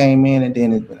money came in, and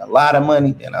then it's been a lot of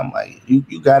money, then I'm like,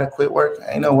 you gotta quit work.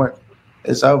 Ain't no work.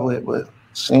 It's over with. But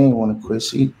she ain't want to quit.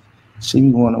 She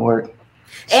want to work.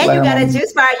 And you got a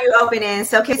juice bar you opening.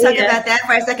 So can you talk about that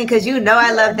for a second? Because you know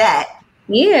I love that.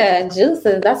 Yeah,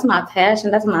 juices. That's my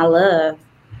passion. That's my love.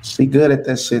 She good at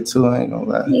that shit too. I ain't gonna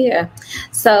lie. Yeah.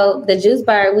 So the juice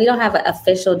bar, we don't have an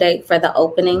official date for the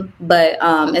opening, but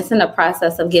it's in the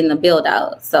process of getting the build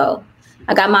out. So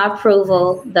I got my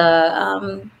approval,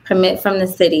 the permit from the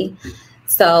city.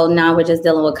 So now we're just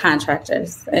dealing with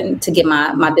contractors and to get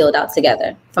my build out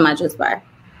together for my juice bar.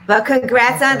 Well,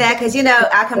 congrats on that, because, you know,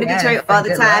 I come to Detroit all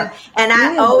the time, and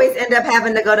I always end up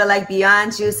having to go to, like,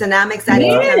 Beyond Juice, and I'm excited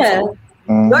to come to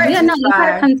you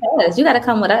got to come to us. You got to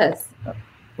come with us.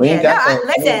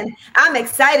 Listen, I'm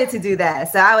excited to do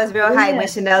that. So I was real hyped when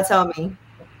Chanel told me.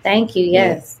 Thank you,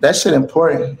 yes. That shit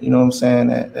important, you know what I'm saying?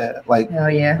 That like,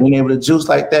 being able to juice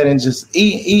like that and just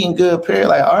eating good, period.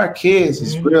 Like, our kids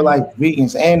is real, like,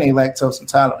 vegans, and they lactose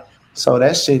intolerant. So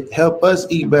that shit help us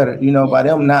eat better, you know, by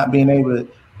them not being able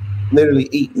to literally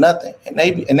eat nothing, and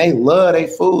they love their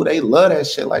food. They love that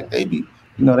shit. Like, they be,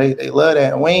 you know, they love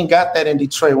that. And we ain't got that in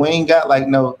Detroit. We ain't got like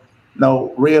no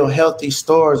real healthy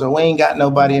stores, or we ain't got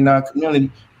nobody in our community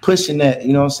pushing that.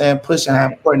 You know what I'm saying? Pushing how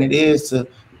important it is to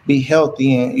be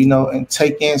healthy and, you know, and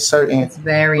take in certain. It's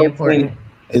very important.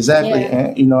 Exactly.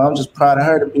 And, you know, I'm just proud of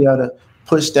her to be able to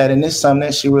push that. And it's something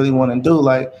that she really want to do.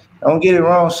 Like, don't get it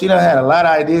wrong. She done had a lot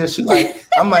of ideas. She like,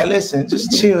 I'm like, listen,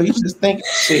 just chill. You just think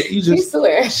shit. You just,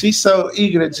 she's so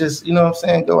eager to just, you know what I'm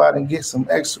saying, go out and get some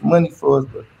extra money for us.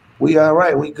 But we all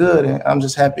right. We good. And I'm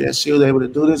just happy that she was able to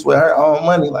do this with her own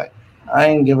money. Like, I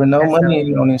ain't give her no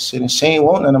money on this shit. And she ain't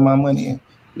want none of my money. And,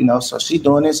 you know, so she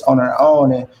doing this on her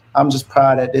own. And I'm just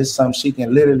proud that this is something she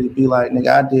can literally be like,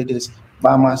 nigga, I did this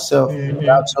by myself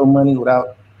without your money,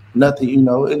 without nothing, you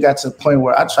know. It got to the point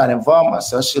where I try to involve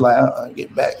myself. She like,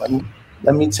 get back.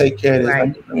 Let me take care of this.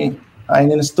 Right. Like, I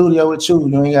ain't in the studio with you.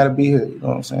 You ain't got to be here. You know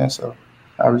what I'm saying? So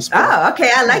I respect. Oh,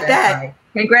 okay. I like that. Right.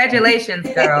 Congratulations,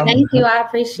 girl. Thank you. I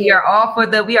appreciate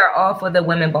it. We are all for the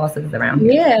women bosses around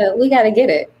here. Yeah, we got to get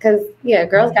it. Because,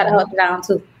 girls got to hold it down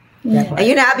too. Yeah. And,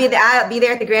 you know, I'll be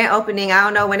there at the grand opening. I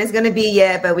don't know when it's going to be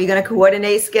yet, but we're going to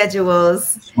coordinate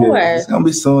schedules. Sure. Yeah, it's going to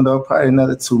be soon, though. Probably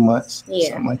another 2 months. Yeah.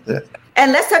 Something like that.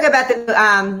 And let's talk about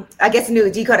the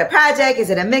new Decoded project. Is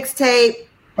it a mixtape?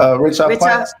 Rich Off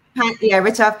Pints.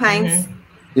 Rich Off Pints.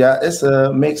 Yeah, it's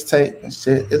a mixtape and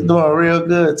shit. It's doing real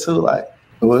good too. Like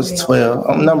it was 12.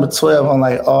 I'm number 12 on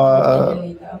like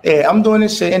all. Yeah, I'm doing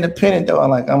this shit independent though.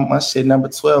 I'm my shit number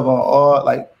 12 on all,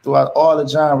 like throughout all the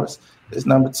genres. It's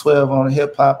number 12 on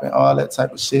hip hop and all that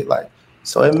type of shit. Like,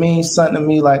 so it means something to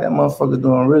me. Like that motherfucker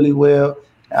doing really well.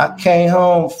 I came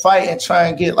home fighting,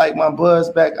 trying to get like my buzz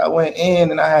back. I went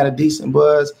in and I had a decent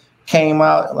buzz. Came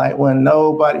out like when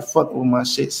nobody fucking with my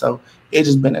shit. So it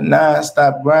just been a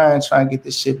non-stop grind trying to get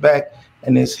this shit back.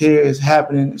 And it's here, it's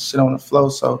happening, it's shit on the flow.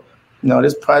 So, you know,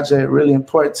 this project really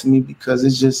important to me because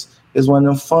it's one of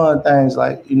them fun things.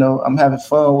 Like, you know, I'm having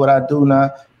fun with what I do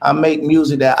now. I make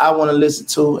music that I want to listen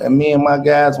to and me and my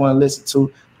guys want to listen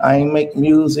to. I ain't make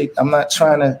music. I'm not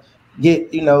trying to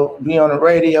get, you know, be on the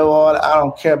radio. I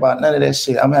don't care about none of that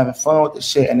shit. I'm having fun with the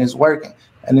shit and it's working.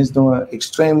 And it's doing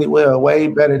extremely well, way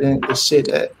better than the shit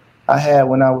that I had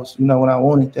when I was, you know, when I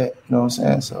wanted that. You know what I'm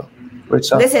saying? So,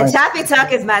 listen, Choppy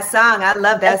Talk is my song. I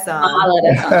love that song. I love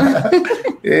that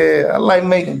song. Yeah, I like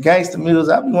making gangster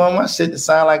music. I be wanting my shit to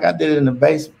sound like I did it in the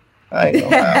basement. I ain't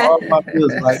gonna lie. All my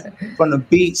music, like from the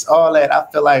beats, all that. I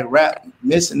feel like rap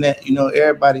missing that. You know,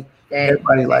 everybody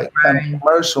like kind of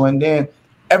commercial, and then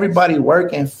everybody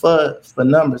working for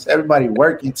numbers. Everybody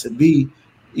working to be,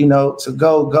 you know, to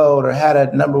go gold or had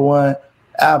a number one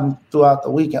album throughout the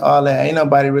week and all that. Ain't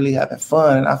nobody really having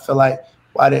fun. And I feel like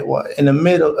in the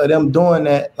middle of them doing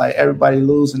that, like everybody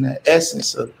losing that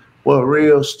essence of what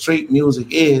real street music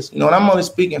is. You know, and I'm only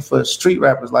speaking for street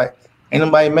rappers. Like, ain't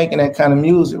nobody making that kind of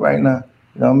music right now.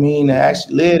 You know what I mean? They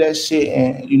actually live that shit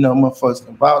and, you know, motherfuckers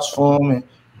can vouch for them and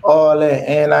all that.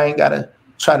 And I ain't got to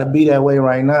try to be that way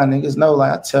right now. Niggas know,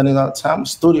 like I tell niggas all the time, I'm a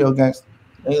studio gangster.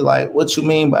 They like, what you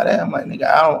mean by that? I'm like, nigga,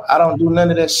 I don't do none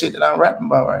of that shit that I'm rapping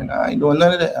about right now. I ain't doing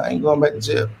none of that. I ain't going back to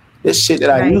jail. This shit that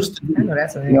I used to do. I know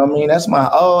that's right. You know what I mean? That's my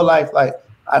whole life. Like,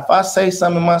 if I say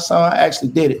something in my song, I actually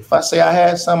did it. If I say I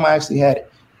had something, I actually had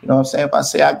it. You know what I'm saying? If I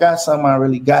say I got something, I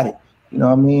really got it. You know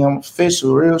what I mean? I'm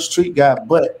official, real street guy.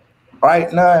 But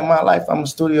right now in my life, I'm a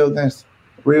studio gangster.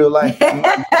 Real life.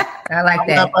 I like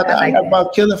that. I ain't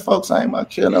about killing folks. I ain't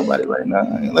about killing nobody right now.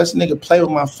 Unless nigga play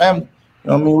with my family. You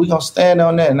know what I mean? We gonna stand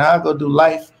on that, and I'll go do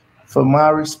life for my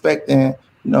respect and,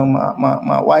 you know,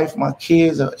 my wife, my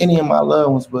kids, or any of my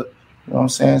loved ones. But you know what I'm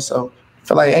saying? So I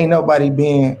feel like ain't nobody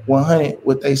being 100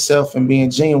 with they self and being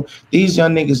genuine. These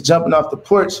young niggas jumping off the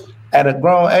porch at a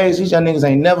grown age. These young niggas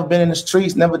ain't never been in the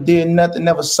streets, never did nothing,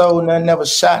 never sold nothing, never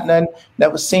shot nothing,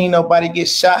 never seen nobody get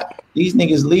shot. These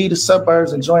niggas leave the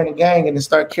suburbs and join the gang and then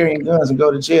start carrying guns and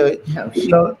go to jail. You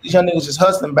know, these young niggas just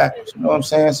hustling backwards. You know what I'm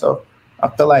saying? So I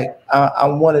feel like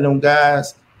I'm one of them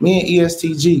guys. Me and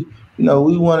ESTG, you know,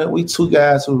 we two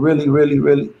guys who really, really,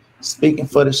 really speaking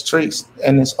for the streets,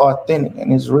 and it's authentic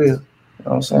and it's real. You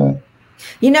know what I'm saying?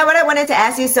 You know what I wanted to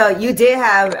ask you? So you did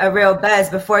have a real buzz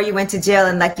before you went to jail,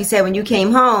 and like you said, when you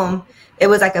came home, it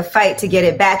was like a fight to get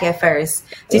it back at first.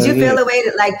 Did you feel the way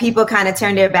that like people kind of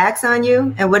turned their backs on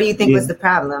you? And what do you think was the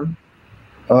problem?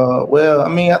 Well, I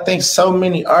mean, I think so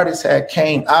many artists had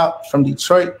came out from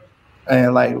Detroit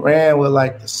and like ran with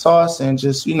like the sauce, and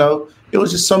just, you know, it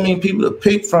was just so many people to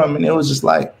pick from, and it was just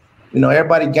like, you know,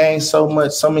 everybody gained so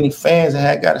many fans and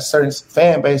had got a certain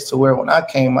fan base to where when I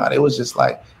came out, it was just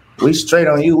like, we straight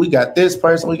on you. We got this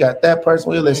person, we got that person.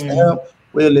 We'll listen to him,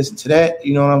 we'll listen to that.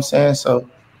 You know what I'm saying? So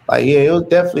like, yeah,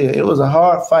 it was a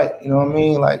hard fight. You know what I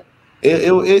mean? Like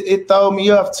it threw me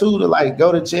off too to like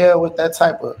go to jail with that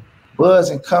type of buzz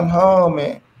and come home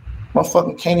and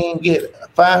motherfucking can't even get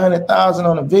 500,000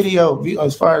 on a video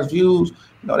as far as views.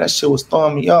 You know, that shit was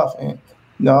throwing me off. And,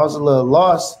 you know, I was a little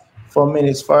lost for a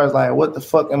minute as far as like, what the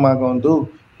fuck am I going to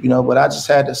do? You know, but I just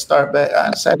had to start back.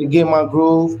 I just had to get my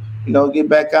groove, you know, get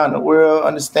back out in the world,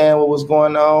 understand what was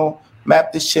going on,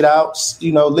 map this shit out,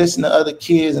 you know, listen to other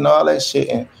kids and all that shit.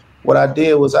 And what I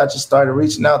did was I just started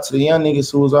reaching out to the young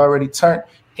niggas who was already turned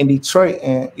in Detroit.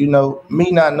 And, you know,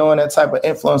 me not knowing that type of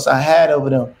influence I had over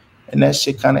them. And that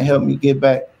shit kind of helped me get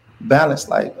back balanced.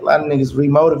 Like a lot of niggas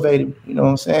remotivated, you know what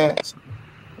I'm saying? So,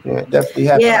 yeah, definitely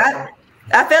happened. Yeah,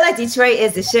 I feel like Detroit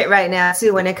is the shit right now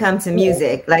too when it comes to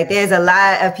music. Like there's a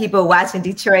lot of people watching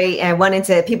Detroit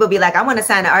and people be like, I want to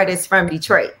sign an artist from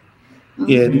Detroit.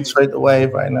 Yeah, Detroit the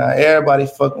wave right now. Everybody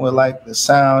fucking with like the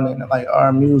sound and like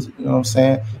our music, you know what I'm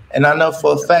saying? And I know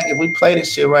for a fact if we play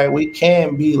this shit right, we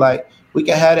can be like, we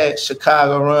can have that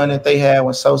Chicago run that they had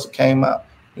when Sosa came out.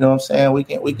 You know what I'm saying?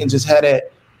 We can just have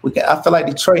that. I feel like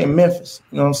Detroit and Memphis,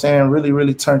 you know what I'm saying, really,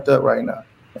 really turned up right now.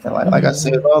 And like I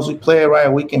said, as long as we play it right,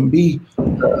 we can be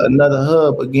another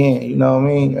hub again. You know what I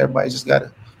mean? Everybody just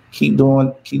gotta keep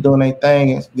doing their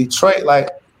thing. And Detroit, like,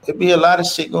 it be a lot of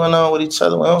shit going on with each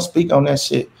other. We don't speak on that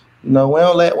shit. You know, we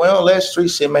don't let street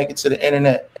shit make it to the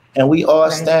internet. And we all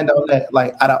stand on that.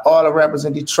 Like, out of all the rappers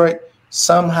in Detroit,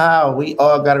 somehow we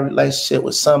all got a relationship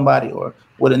with somebody or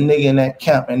with a nigga in that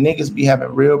camp. And niggas be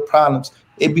having real problems.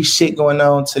 It be shit going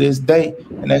on to this day,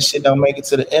 and that shit don't make it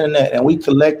to the internet. And we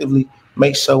collectively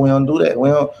make sure we don't do that.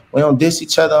 We don't diss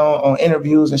each other on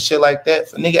interviews and shit like that.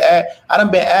 For nigga, I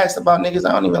done been asked about niggas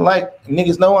I don't even like.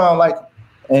 Niggas know I don't like them.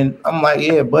 And I'm like,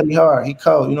 yeah, Buddy Hard, he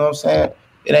cold. You know what I'm saying?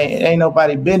 It ain't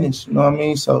nobody business. You know what I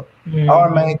mean? So our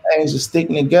main thing is just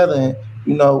sticking together, and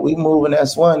you know, we moving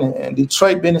as one. And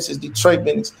Detroit business is Detroit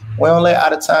business. We don't let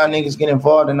out of town niggas get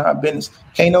involved in our business.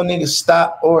 Can't no niggas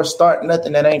stop or start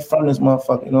nothing that ain't from this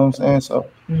motherfucker. You know what I'm saying? So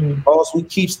once we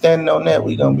keep standing on that,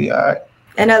 we gonna be all right.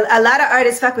 And a lot of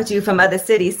artists fuck with you from other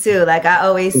cities too. Like I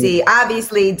always see,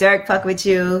 obviously Dirk fuck with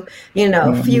you, you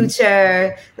know,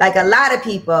 Future, like a lot of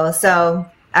people. So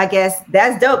I guess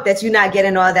that's dope that you're not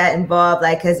getting all that involved,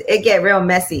 like, cause it get real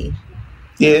messy.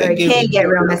 Yeah, it can get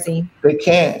real messy. They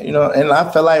can, you know, and I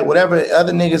feel like whatever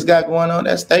other niggas got going on,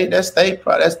 that's they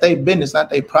business, not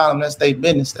their problem. That's their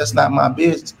business. That's not my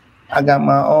business. I got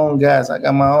my own guys. I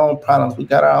got my own problems. We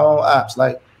got our own ops.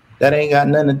 Like, that ain't got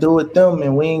nothing to do with them,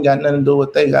 and we ain't got nothing to do with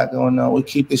what they got going on. We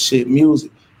keep this shit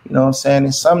music. You know what I'm saying?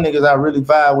 And some niggas I really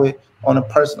vibe with on a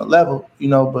personal level, you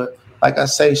know, but like I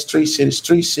say, street shit is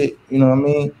street shit, you know what I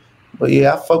mean? But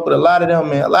yeah, I fuck with a lot of them,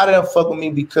 man. A lot of them fuck with me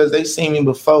because they seen me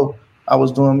before I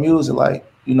was doing music. Like,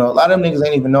 you know, a lot of them niggas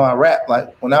ain't even know I rap.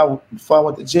 Like, before I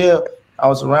went to jail, I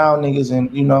was around niggas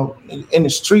and, you know, in the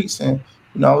streets, and,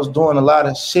 you know, I was doing a lot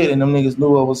of shit, and them niggas knew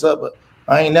what was up. But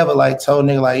I ain't never like told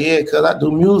nigga like, yeah, cause I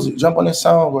do music, jump on this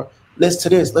song, or listen to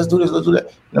this, let's do this, let's do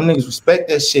that. And them niggas respect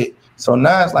that shit. So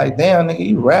now it's like, damn, nigga,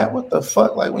 you rap? What the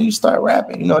fuck? Like, when you start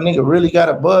rapping, you know, nigga really got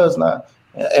a buzz now.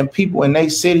 And people in they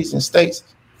cities and states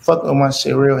fuck with my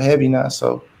shit real heavy now.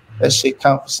 So that shit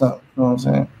count for something. You know what I'm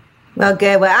saying? Well,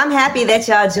 good. Well, I'm happy that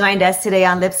y'all joined us today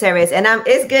on Lip Service. And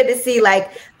it's good to see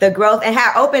like the growth and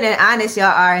how open and honest y'all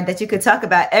are, and that you could talk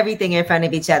about everything in front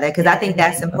of each other. Cause I think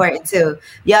that's important too.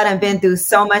 Y'all done been through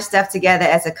so much stuff together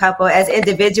as a couple, as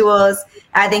individuals.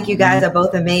 I think you guys are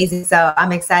both amazing. So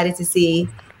I'm excited to see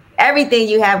everything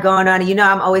you have going on. And you know,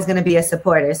 I'm always going to be a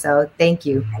supporter. So thank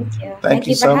you. Thank you. Thank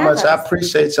you so much. I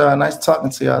appreciate y'all. Nice talking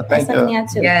to y'all. Thank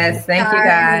you. Yes. Thank you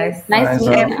guys. Nice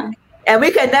meeting you. And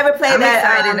we could never play that.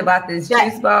 I'm excited about this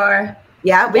juice bar.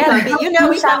 Yeah, we gonna be. You know,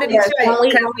 we come to Detroit. We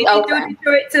do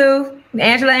Detroit too.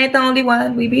 Angela ain't the only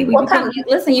one.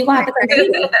 Listen, you gonna have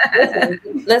to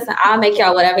come. Listen, I'll make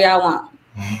y'all whatever y'all want.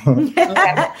 Okay.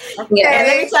 Yeah. And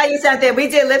let me tell you something. We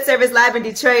did Lip Service live in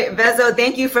Detroit. Vezo,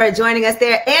 thank you for joining us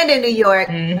there and in New York.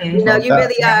 You know, you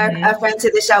really are a friend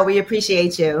to the show. We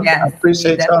appreciate you. Yeah, I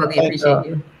appreciate y'all. Definitely appreciate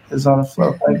you. It's on the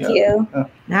floor. Thank you.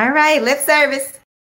 All right, Lip Service.